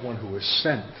 Because that one who is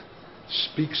sent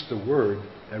speaks the word,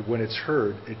 and when it's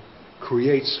heard, it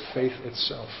creates faith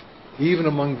itself, even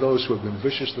among those who have been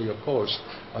viciously opposed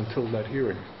until that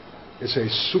hearing. It's a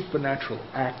supernatural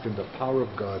act in the power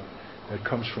of God that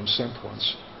comes from sent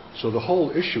ones. So the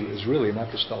whole issue is really an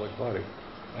apostolic body.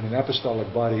 And an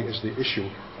apostolic body is the issue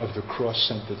of the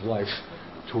cross-centered life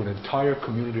to an entire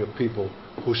community of people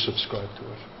who subscribe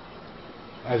to it.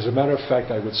 As a matter of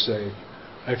fact, I would say,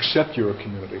 except you're a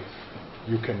community,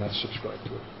 you cannot subscribe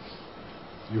to it.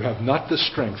 You have not the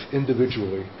strength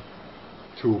individually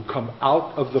to come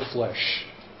out of the flesh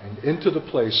and into the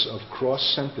place of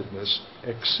cross-centeredness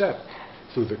except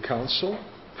through the counsel,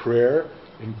 prayer,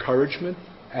 encouragement,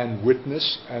 and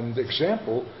witness and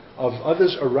example of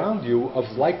others around you of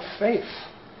like faith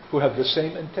who have the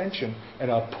same intention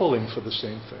and are pulling for the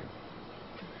same thing.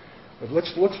 But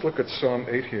let's look at Psalm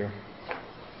 8 here.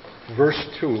 Verse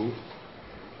 2,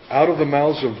 out of the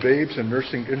mouths of babes and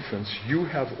nursing infants you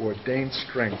have ordained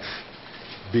strength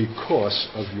because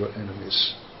of your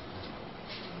enemies.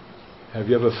 Have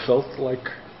you ever felt like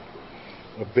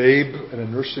a babe and a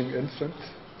nursing infant,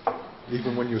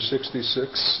 even when you're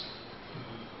 66?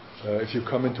 If you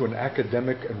come into an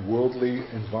academic and worldly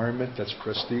environment that's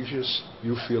prestigious,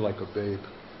 you feel like a babe.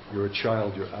 You're a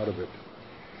child, you're out of it.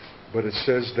 But it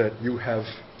says that you have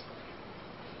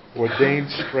ordained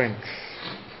strength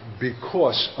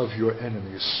because of your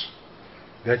enemies,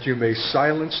 that you may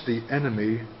silence the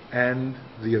enemy and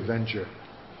the avenger,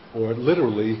 or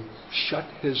literally shut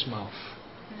his mouth.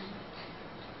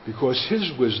 Because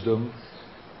his wisdom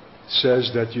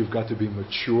says that you've got to be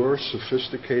mature,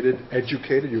 sophisticated,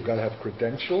 educated, you've got to have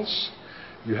credentials,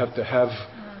 you have to have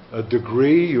a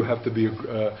degree, you have to be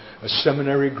a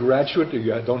seminary graduate,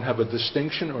 you don't have a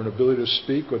distinction or an ability to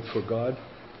speak for God.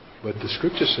 But the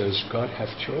scripture says God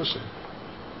hath chosen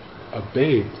a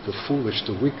babe, the foolish,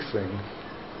 the weak thing,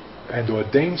 and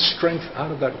ordained strength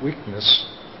out of that weakness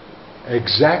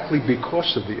exactly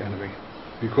because of the enemy,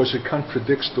 because it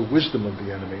contradicts the wisdom of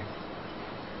the enemy,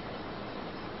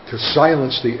 to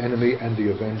silence the enemy and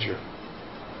the avenger.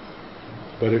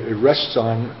 But it rests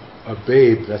on a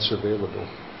babe that's available.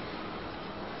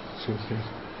 See,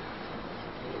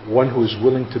 one who is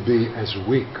willing to be as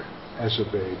weak as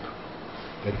a babe,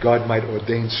 that God might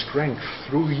ordain strength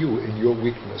through you in your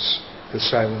weakness to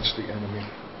silence the enemy.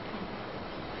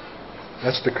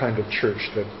 That's the kind of church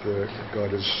that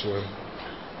God is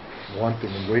wanting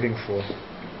and waiting for.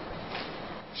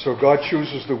 So God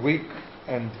chooses the weak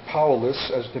and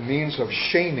powerless as the means of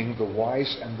shaming the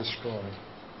wise and the strong.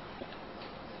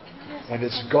 And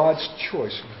it's God's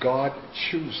choice. God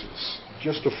chooses.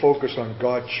 Just to focus on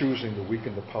God choosing the weak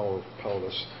and the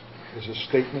powerless is a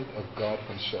statement of God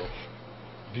himself.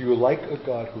 Do you like a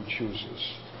God who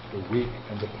chooses the weak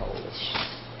and the powerless?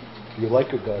 Do you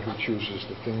like a God who chooses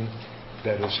the thing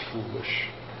that is foolish?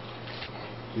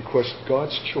 Because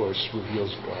God's choice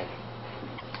reveals God.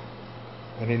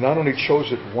 And he not only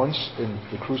chose it once in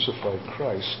the crucified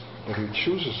Christ, but he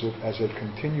chooses it as a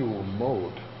continual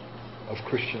mode of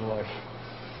Christian life.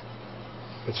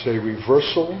 It's a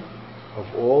reversal of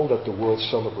all that the world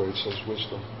celebrates as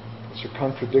wisdom. It's a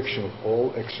contradiction of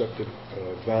all accepted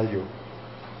value.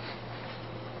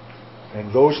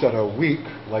 And those that are weak,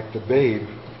 like the babe,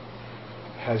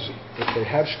 if they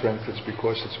have strength, it's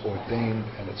because it's ordained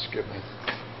and it's given.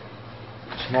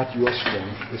 It's not your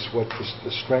strength, it's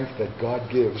the strength that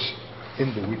God gives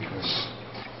in the weakness,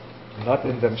 not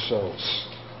in themselves.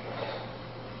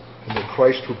 In the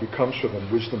Christ who becomes for them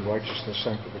wisdom, righteousness,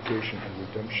 sanctification, and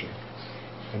redemption.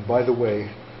 And by the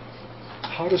way,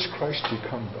 how does Christ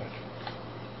become that?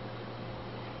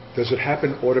 Does it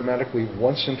happen automatically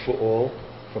once and for all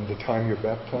from the time you're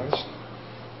baptized?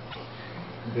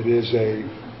 It is a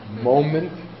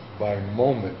moment by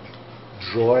moment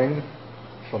drawing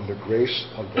from the grace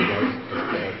of the life of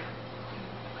God.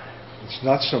 It's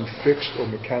not some fixed or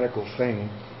mechanical thing.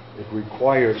 It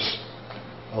requires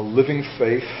a living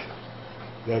faith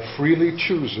that freely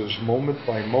chooses moment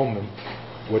by moment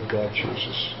what God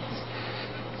chooses.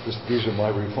 These are my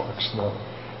remarks now.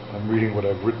 I'm reading what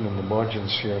I've written in the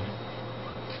margins here.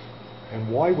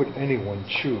 And why would anyone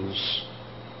choose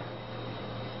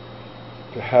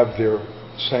to have their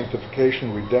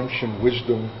sanctification, redemption,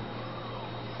 wisdom,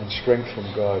 and strength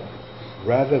from God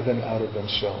rather than out of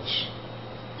themselves?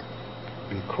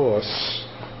 Because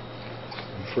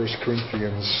in 1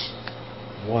 Corinthians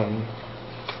 1,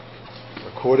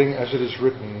 according as it is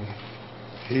written,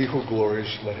 he who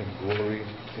glories, let him glory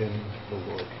in the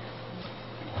Lord.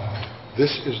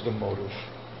 This is the motive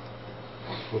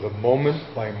for the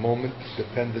moment-by-moment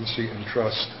dependency and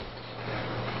trust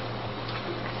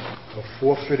of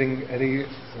forfeiting any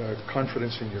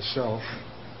confidence in yourself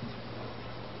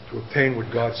to obtain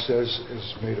what God says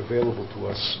is made available to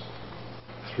us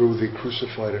through the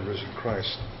crucified and risen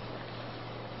Christ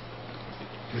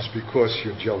is because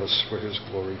you're jealous for his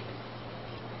glory.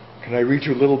 Can I read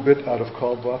you a little bit out of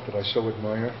Kaulbach that I so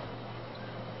admire?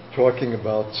 Talking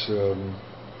about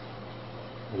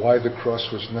why the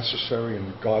cross was necessary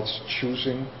and God's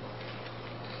choosing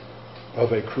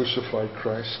of a crucified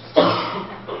Christ.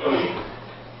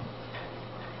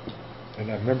 And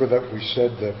I remember that we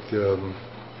said that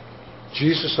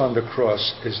Jesus on the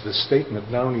cross is the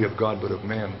statement not only of God but of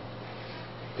man,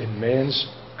 in man's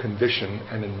condition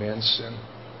and in man's sin.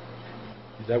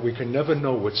 That we can never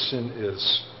know what sin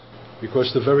is,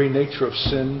 because the very nature of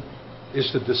sin is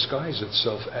to disguise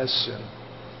itself as sin.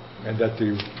 And that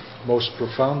the most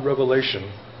profound revelation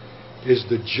is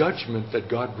the judgment that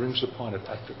God brings upon it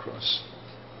at the cross.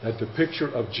 That the picture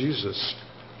of Jesus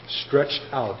stretched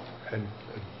out and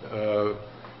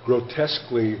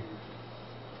grotesquely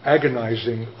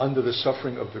agonizing under the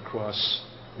suffering of the cross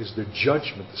is the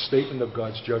judgment, the statement of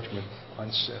God's judgment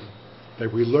on sin.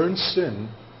 That we learn sin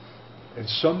in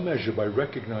some measure by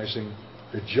recognizing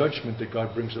the judgment that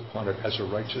God brings upon it as a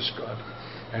righteous God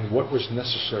and what was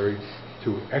necessary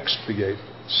to expiate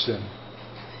sin.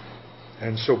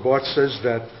 And so Barth says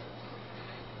that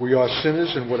we are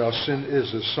sinners, and what our sin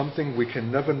is something we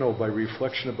can never know by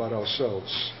reflection about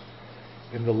ourselves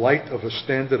in the light of a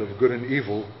standard of good and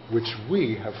evil which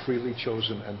we have freely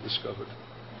chosen and discovered.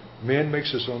 Man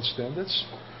makes his own standards,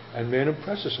 and man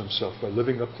impresses himself by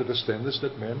living up to the standards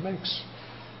that man makes.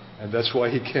 And that's why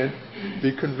he can't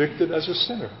be convicted as a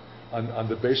sinner on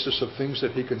the basis of things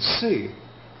that he can see.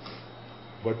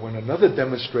 But when another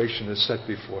demonstration is set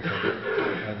before him,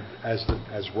 and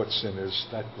as what sin is,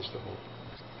 that is the hope.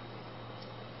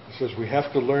 He says we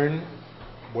have to learn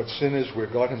what sin is where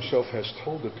God himself has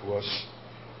told it to us,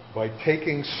 by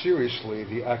taking seriously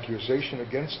the accusation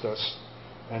against us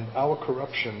and our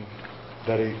corruption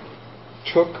that He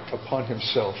took upon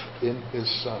Himself in His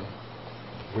Son.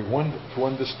 We want to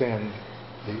understand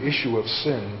the issue of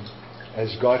sin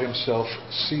as God Himself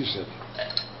sees it.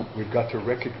 We've got to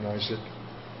recognize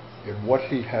it in what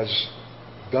He has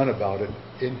done about it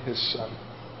in His Son.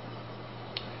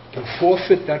 To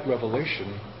forfeit that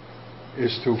revelation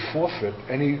is to forfeit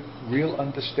any real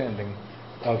understanding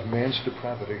of man's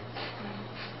depravity,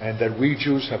 and that we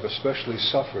Jews have especially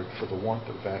suffered for the want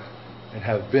of that, and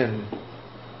have been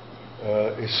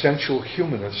essential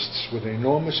humanists with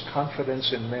enormous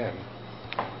confidence in man,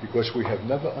 because we have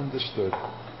never understood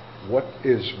what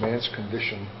is man's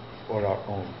condition or our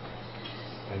own.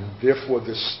 And therefore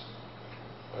this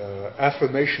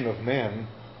affirmation of man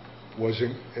was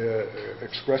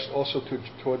expressed also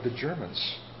toward the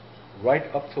Germans, right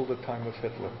up till the time of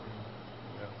Hitler.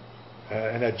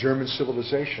 And that German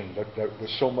civilization that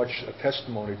was so much a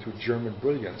testimony to German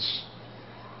brilliance,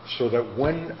 so that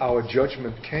when our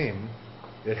judgment came,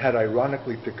 it had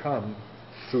ironically to come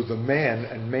through the man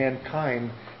and mankind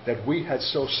that we had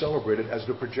so celebrated as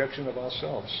the projection of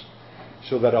ourselves.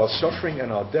 So that our suffering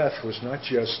and our death was not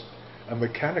just a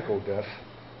mechanical death,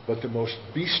 but the most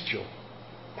bestial,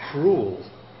 cruel,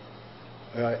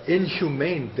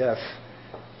 inhumane death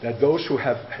that those who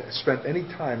have spent any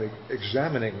time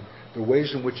examining the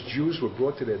ways in which Jews were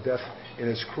brought to their death in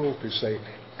its cruelty say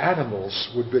animals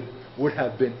would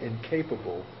have been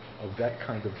incapable of that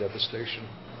kind of devastation.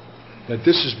 That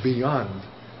this is beyond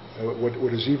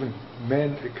what is even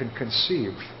man can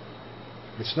conceive.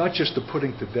 It's not just the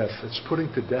putting to death, it's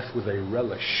putting to death with a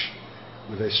relish,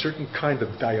 with a certain kind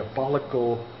of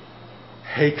diabolical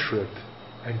hatred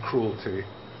and cruelty,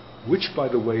 which, by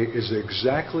the way, is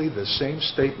exactly the same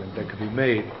statement that could be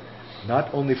made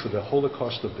not only for the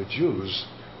Holocaust of the Jews,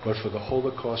 but for the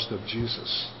Holocaust of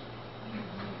Jesus.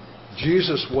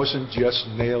 Jesus wasn't just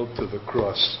nailed to the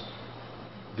cross.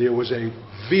 There was a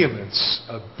vehemence,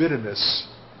 a bitterness,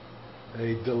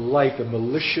 a delight, a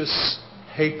malicious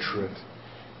hatred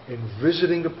in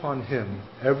visiting upon Him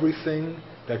everything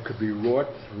that could be wrought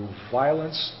through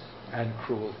violence and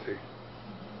cruelty.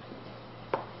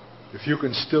 If you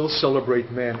can still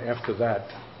celebrate man after that,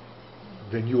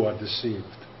 then you are deceived.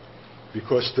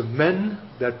 Because the men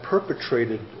that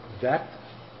perpetrated that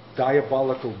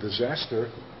diabolical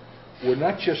disaster were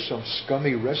not just some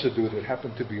scummy residue that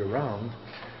happened to be around,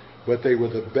 but they were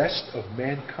the best of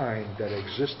mankind that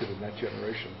existed in that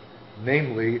generation.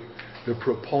 Namely, the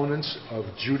proponents of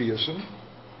Judaism,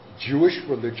 Jewish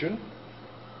religion,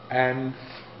 and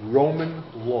Roman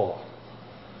law.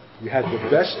 You had the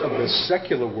best of the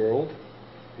secular world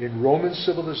in Roman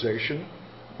civilization,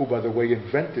 who, by the way,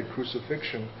 invented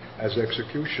crucifixion as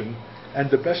execution, and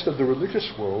the best of the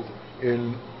religious world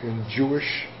in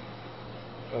Jewish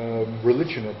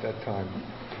religion at that time.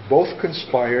 Both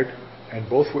conspired and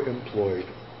both were employed,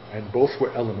 and both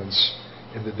were elements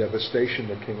in the devastation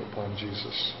that came upon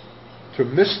Jesus. To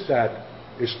miss that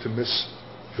is to miss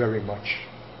very much.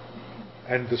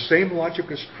 And the same logic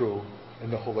is true in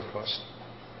the Holocaust.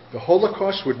 The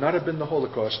Holocaust would not have been the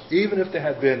Holocaust, even if there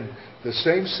had been the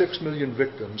same 6 million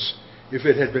victims, if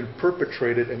it had been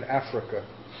perpetrated in Africa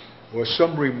or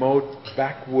some remote,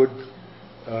 backwood,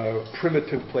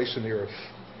 primitive place in the earth.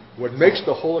 What makes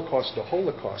the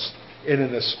Holocaust, in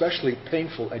an especially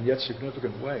painful and yet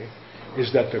significant way,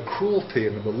 is that the cruelty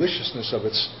and the maliciousness of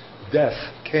its death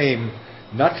came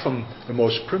not from the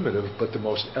most primitive, but the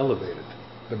most elevated,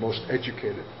 the most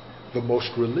educated, the most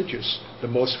religious, the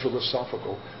most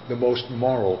philosophical, the most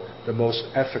moral, the most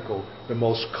ethical, the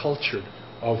most cultured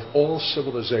of all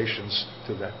civilizations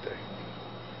to that day.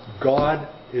 God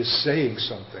is saying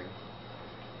something,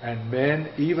 and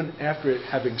man, even after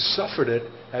having suffered it,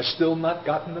 has still not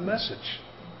gotten the message.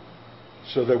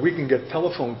 So that we can get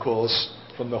telephone calls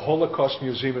from the Holocaust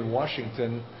Museum in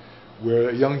Washington, where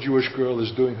a young Jewish girl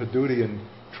is doing her duty and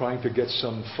trying to get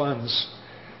some funds,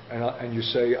 and you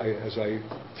say, as I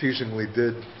teasingly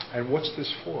did, and what's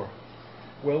this for?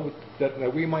 Well,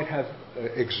 that we might have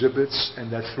exhibits,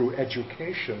 and that through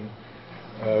education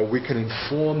we can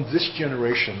inform this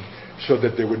generation so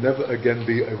that there would never again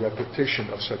be a repetition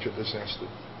of such a disaster.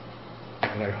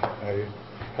 And I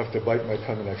have to bite my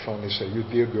tongue, and I finally say, you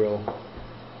dear girl,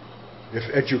 if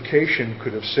education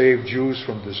could have saved Jews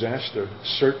from disaster,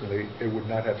 certainly it would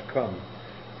not have come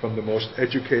from the most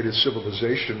educated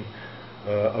civilization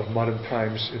of modern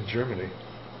times in Germany.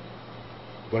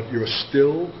 But you're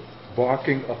still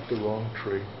barking up the wrong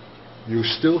tree. You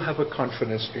still have a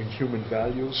confidence in human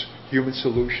values, human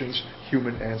solutions,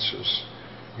 human answers.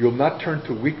 You'll not turn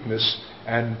to weakness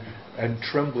and and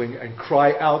trembling and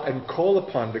cry out and call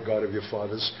upon the God of your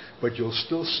fathers, but you'll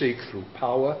still seek through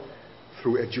power,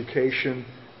 through education,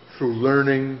 through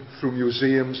learning, through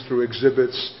museums, through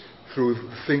exhibits, through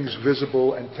things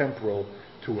visible and temporal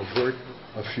to avert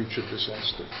a future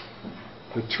disaster.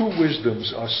 The two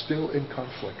wisdoms are still in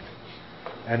conflict.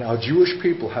 And our Jewish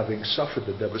people, having suffered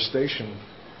the devastation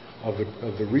of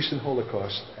the recent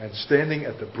Holocaust and standing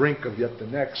at the brink of yet the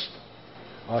next,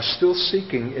 are still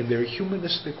seeking in their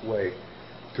humanistic way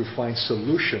to find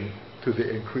solution to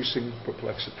the increasing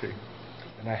perplexity.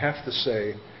 And I have to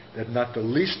say that not the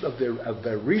least of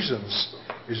their reasons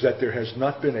is that there has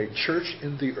not been a church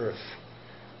in the earth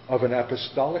of an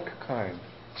apostolic kind,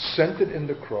 centered in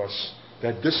the cross,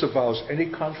 that disavows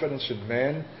any confidence in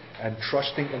man and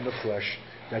trusting in the flesh,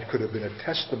 that could have been a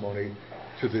testimony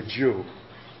to the Jew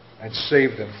and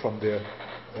saved them from their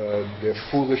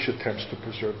foolish attempts to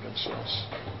preserve themselves,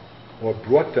 or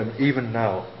brought them even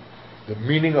now the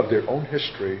meaning of their own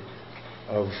history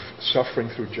of suffering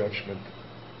through judgment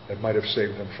that might have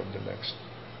saved them from the next.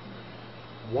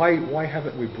 Why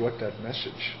haven't we brought that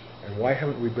message? And why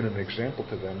haven't we been an example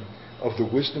to them of the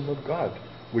wisdom of God,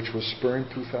 which was spurned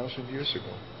 2,000 years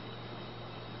ago?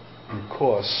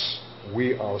 Because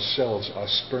we ourselves are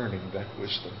spurning that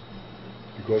wisdom.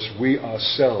 Because we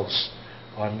ourselves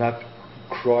are not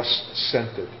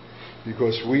cross-centered.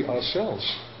 Because we ourselves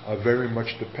are very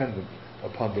much dependent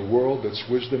upon the world, its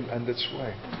wisdom, and its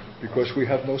way. Because we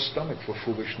have no stomach for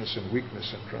foolishness and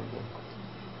weakness and trembling.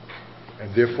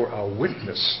 And therefore our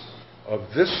witness of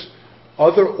this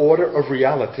other order of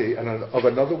reality and of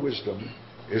another wisdom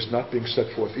is not being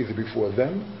set forth either before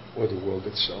them or the world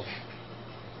itself.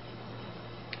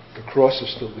 The cross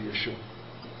is still the issue.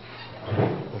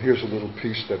 Well, here's a little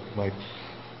piece that might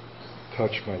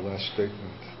touch my last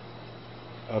statement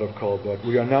out of Kalbat.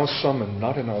 We are now summoned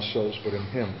not in ourselves but in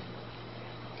Him,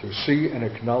 to see and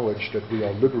acknowledge that we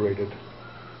are liberated,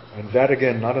 and that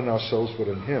again not in ourselves but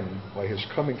in Him, by His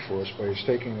coming for us, by His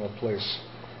taking our place.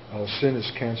 Our sin is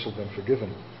cancelled and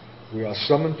forgiven. We are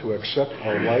summoned to accept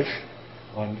our life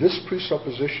on this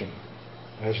presupposition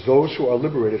as those who are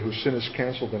liberated, whose sin is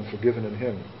cancelled and forgiven in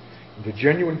Him. The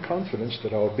genuine confidence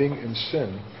that our being in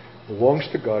sin belongs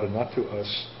to God and not to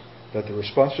us, that the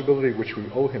responsibility which we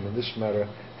owe Him in this matter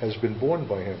has been borne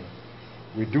by Him.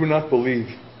 We do not believe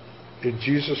in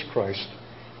Jesus Christ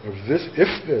if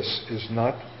this is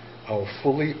not our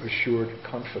fully assured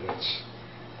confidence.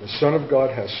 The Son of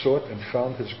God has sought and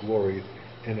found His glory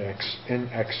in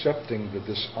accepting the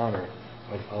dishonor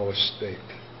of our state.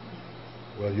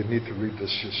 Well, you need to read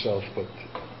this yourself, but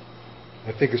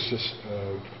I think it's just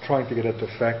trying to get at the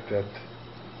fact that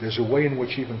there's a way in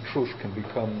which even truth can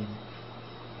become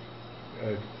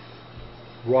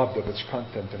robbed of its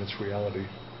content and its reality.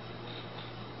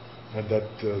 And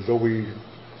that though we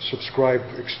subscribe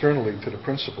externally to the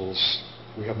principles,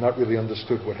 we have not really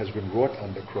understood what has been wrought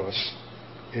on the cross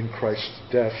in Christ's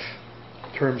death,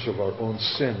 in terms of our own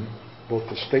sin, both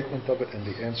the statement of it and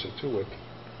the answer to it.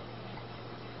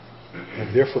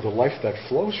 And therefore the life that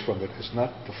flows from it is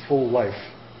not the full life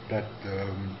that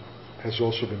has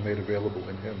also been made available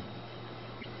in Him.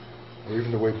 Or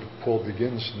even the way Paul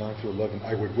begins, 9-11,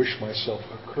 I would wish myself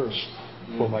accursed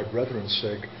for my brethren's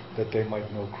sake, that they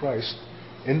might know Christ,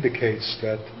 indicates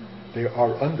that they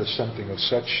are under something of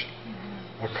such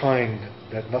a kind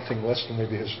that nothing less than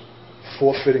maybe his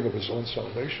forfeiting of his own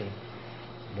salvation,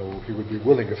 he would be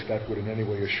willing if that would in any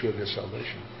way assure their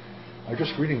salvation. I'm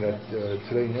just reading that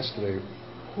today and yesterday.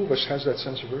 Who of us has that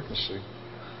sense of urgency?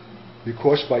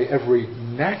 Because by every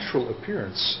natural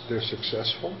appearance, they're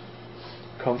successful,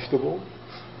 comfortable.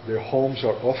 Their homes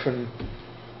are often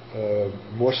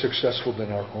more successful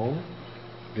than our own.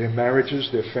 Their marriages,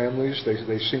 their families,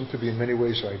 they seem to be in many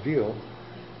ways ideal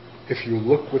if you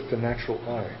look with the natural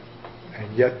eye.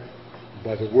 And yet,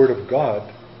 by the word of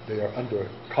God, they are under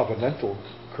covenantal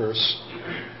curse,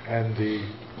 and the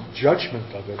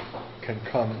judgment of it can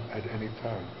come at any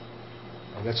time.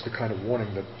 And that's the kind of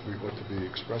warning that we ought to be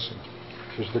expressing.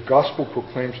 Because the gospel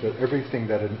proclaims that everything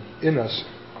that in us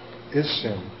is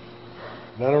sin.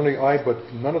 Not only I, but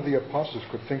none of the apostles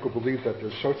could think or believe that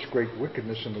there's such great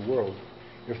wickedness in the world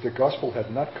if the gospel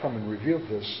had not come and revealed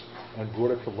this and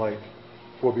brought it to light.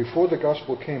 For before the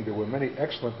gospel came, there were many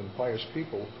excellent and pious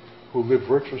people who lived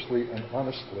virtuously and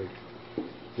honestly.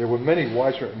 There were many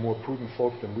wiser and more prudent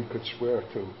folk than we could swear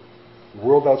to. The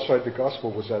world outside the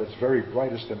gospel was at its very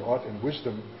brightest in art and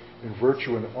wisdom, in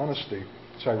virtue and honesty.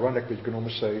 It's ironic that you can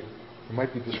almost say you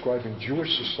might be describing Jewish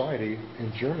society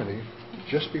in Germany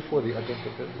just before the advent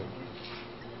of Hitler.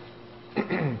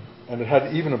 And it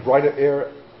had even a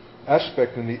brighter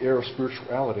aspect in the air of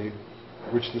spirituality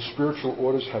which the spiritual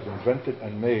orders have invented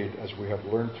and made, as we have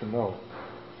learned to know.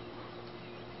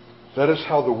 That is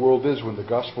how the world is when the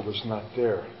gospel is not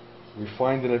there. We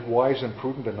find in it wise and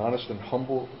prudent and honest and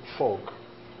humble folk,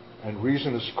 and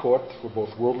reason is caught for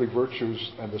both worldly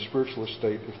virtues and the spiritual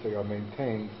estate, if they are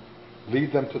maintained,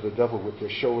 lead them to the devil with their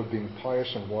show of being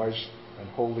pious and wise and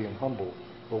holy and humble.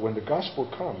 But when the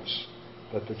gospel comes,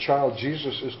 that the child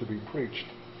Jesus is to be preached,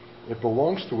 it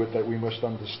belongs to it that we must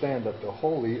understand that the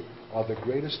holy are the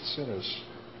greatest sinners,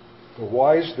 the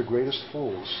wise the greatest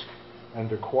fools, and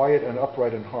the quiet and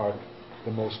upright in heart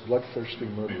the most bloodthirsty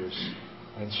murderers.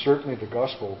 And certainly the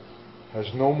gospel has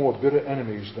no more bitter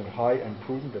enemies than high and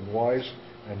prudent and wise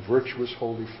and virtuous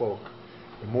holy folk.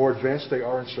 The more advanced they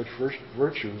are in such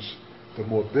virtues, the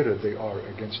more bitter they are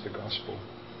against the gospel.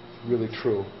 Really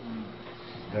true.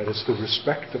 That it's the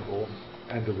respectable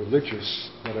and the religious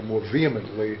that are more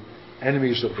vehemently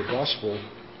enemies of the gospel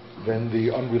than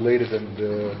the unrelated and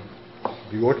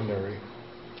the ordinary,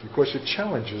 because it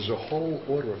challenges a whole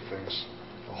order of things,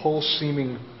 a whole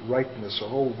seeming rightness, a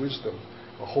whole wisdom,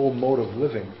 a whole mode of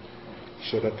living,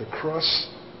 so that the cross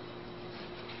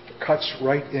cuts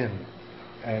right in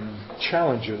and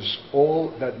challenges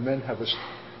all that men have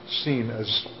seen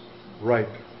as right.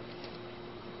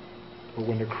 But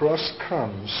when the cross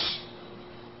comes,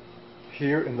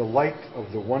 here in the light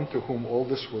of the one to whom all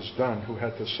this was done, who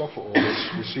had to suffer all this,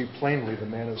 we see plainly the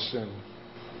man of sin.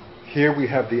 Here we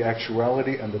have the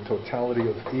actuality and the totality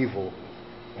of evil,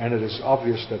 and it is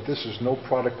obvious that this is no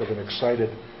product of an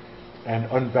excited and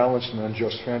unbalanced and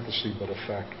unjust fantasy, but a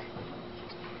fact.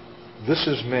 This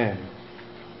is man,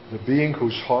 the being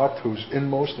whose heart, whose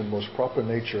inmost and most proper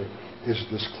nature is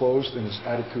disclosed in his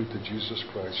attitude to Jesus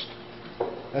Christ.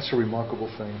 That's a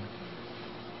remarkable thing.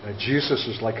 That Jesus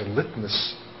is like a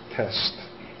litmus test.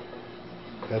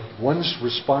 That one's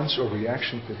response or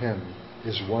reaction to him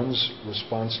is one's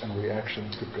response and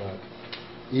reaction to God,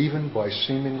 even by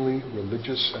seemingly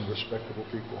religious and respectable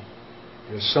people.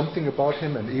 There's something about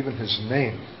him and even his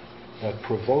name that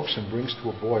provokes and brings to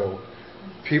a boil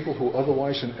people who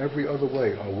otherwise in every other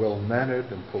way are well-mannered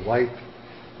and polite.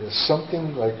 There's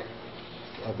something like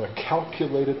of a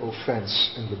calculated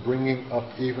offense in the bringing up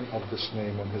even of this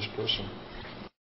name and his person.